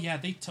Act. Oh yeah,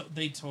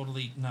 they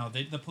totally no.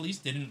 The police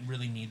didn't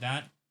really need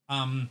that.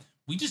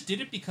 We just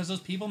did it because those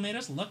people made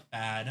us look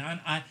bad.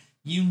 And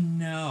you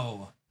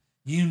know,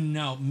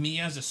 me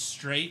as a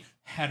straight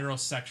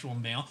heterosexual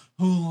male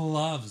who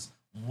loves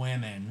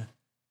women.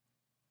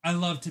 I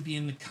love to be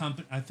in the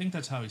company. I think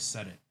that's how he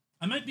said it.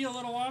 I might be a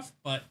little off,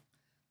 but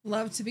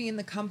love to be in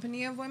the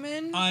company of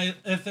women.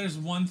 If there's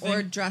one thing,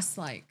 or dress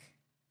like.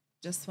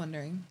 Just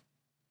wondering.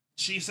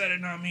 She said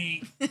it, not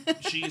me.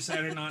 She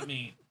said it, not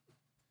me.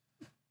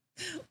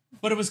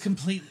 But it was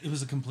complete. It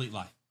was a complete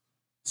lie.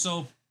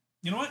 So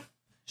you know what?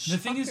 The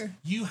thing is,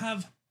 you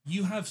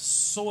have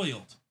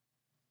soiled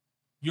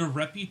your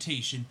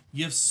reputation.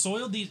 You have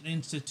soiled these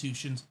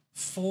institutions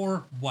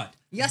for what?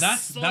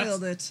 Yes,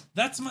 soiled it.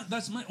 That's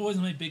always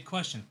my big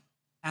question.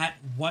 At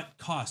what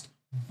cost?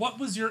 What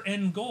was your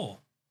end goal?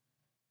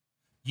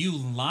 You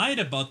lied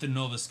about the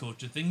Nova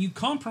Scotia thing. You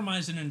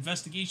compromised an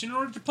investigation in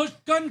order to push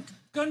gun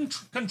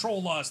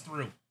control laws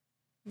through.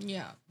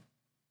 Yeah.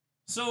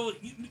 So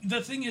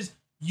the thing is,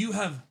 you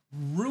have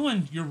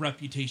ruined your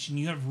reputation.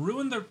 You have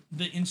ruined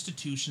the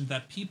institution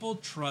that people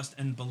trust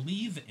and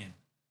believe in.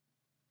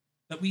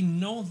 That we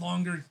no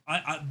longer,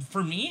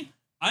 for me,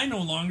 I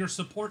no longer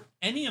support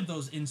any of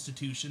those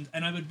institutions,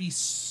 and I would be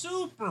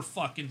super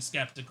fucking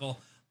skeptical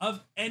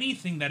of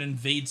anything that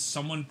invades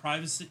someone's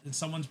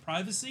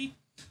privacy,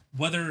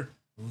 whether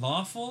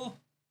lawful,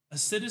 a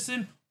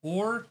citizen,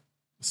 or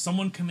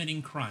someone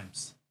committing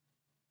crimes.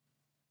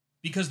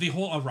 Because the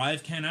whole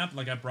ArriveCan app,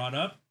 like I brought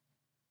up,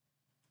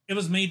 it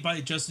was made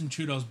by Justin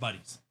Trudeau's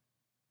buddies.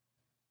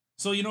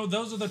 So,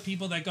 those are the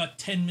people that got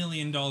 $10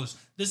 million.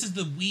 This is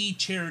the We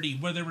charity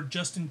where there were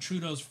Justin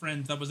Trudeau's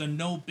friends. That was a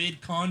no-bid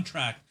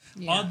contract.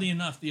 Yeah. Oddly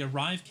enough, the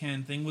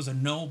ArriveCan thing was a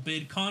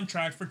no-bid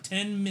contract for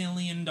 $10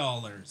 million.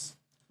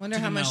 Wonder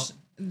how much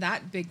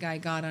that big guy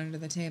got under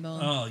the table.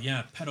 Oh,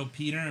 yeah. Pedo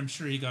Peter. I'm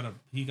sure he got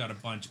a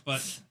bunch.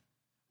 But,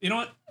 you know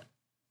what?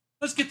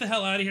 Let's get the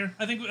hell out of here.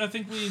 I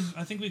think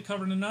we've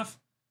covered enough.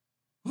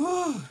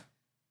 Whew.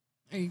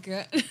 Are you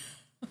good?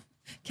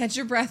 Catch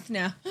your breath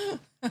now.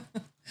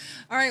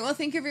 All right. Well,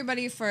 thank you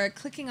everybody for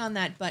clicking on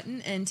that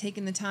button and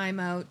taking the time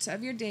out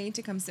of your day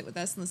to come sit with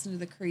us and listen to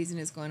the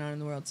craziness going on in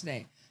the world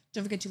today.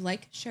 Don't forget to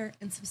like, share,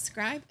 and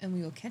subscribe, and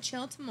we will catch you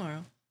all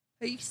tomorrow.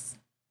 Peace.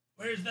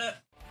 Where's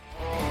that?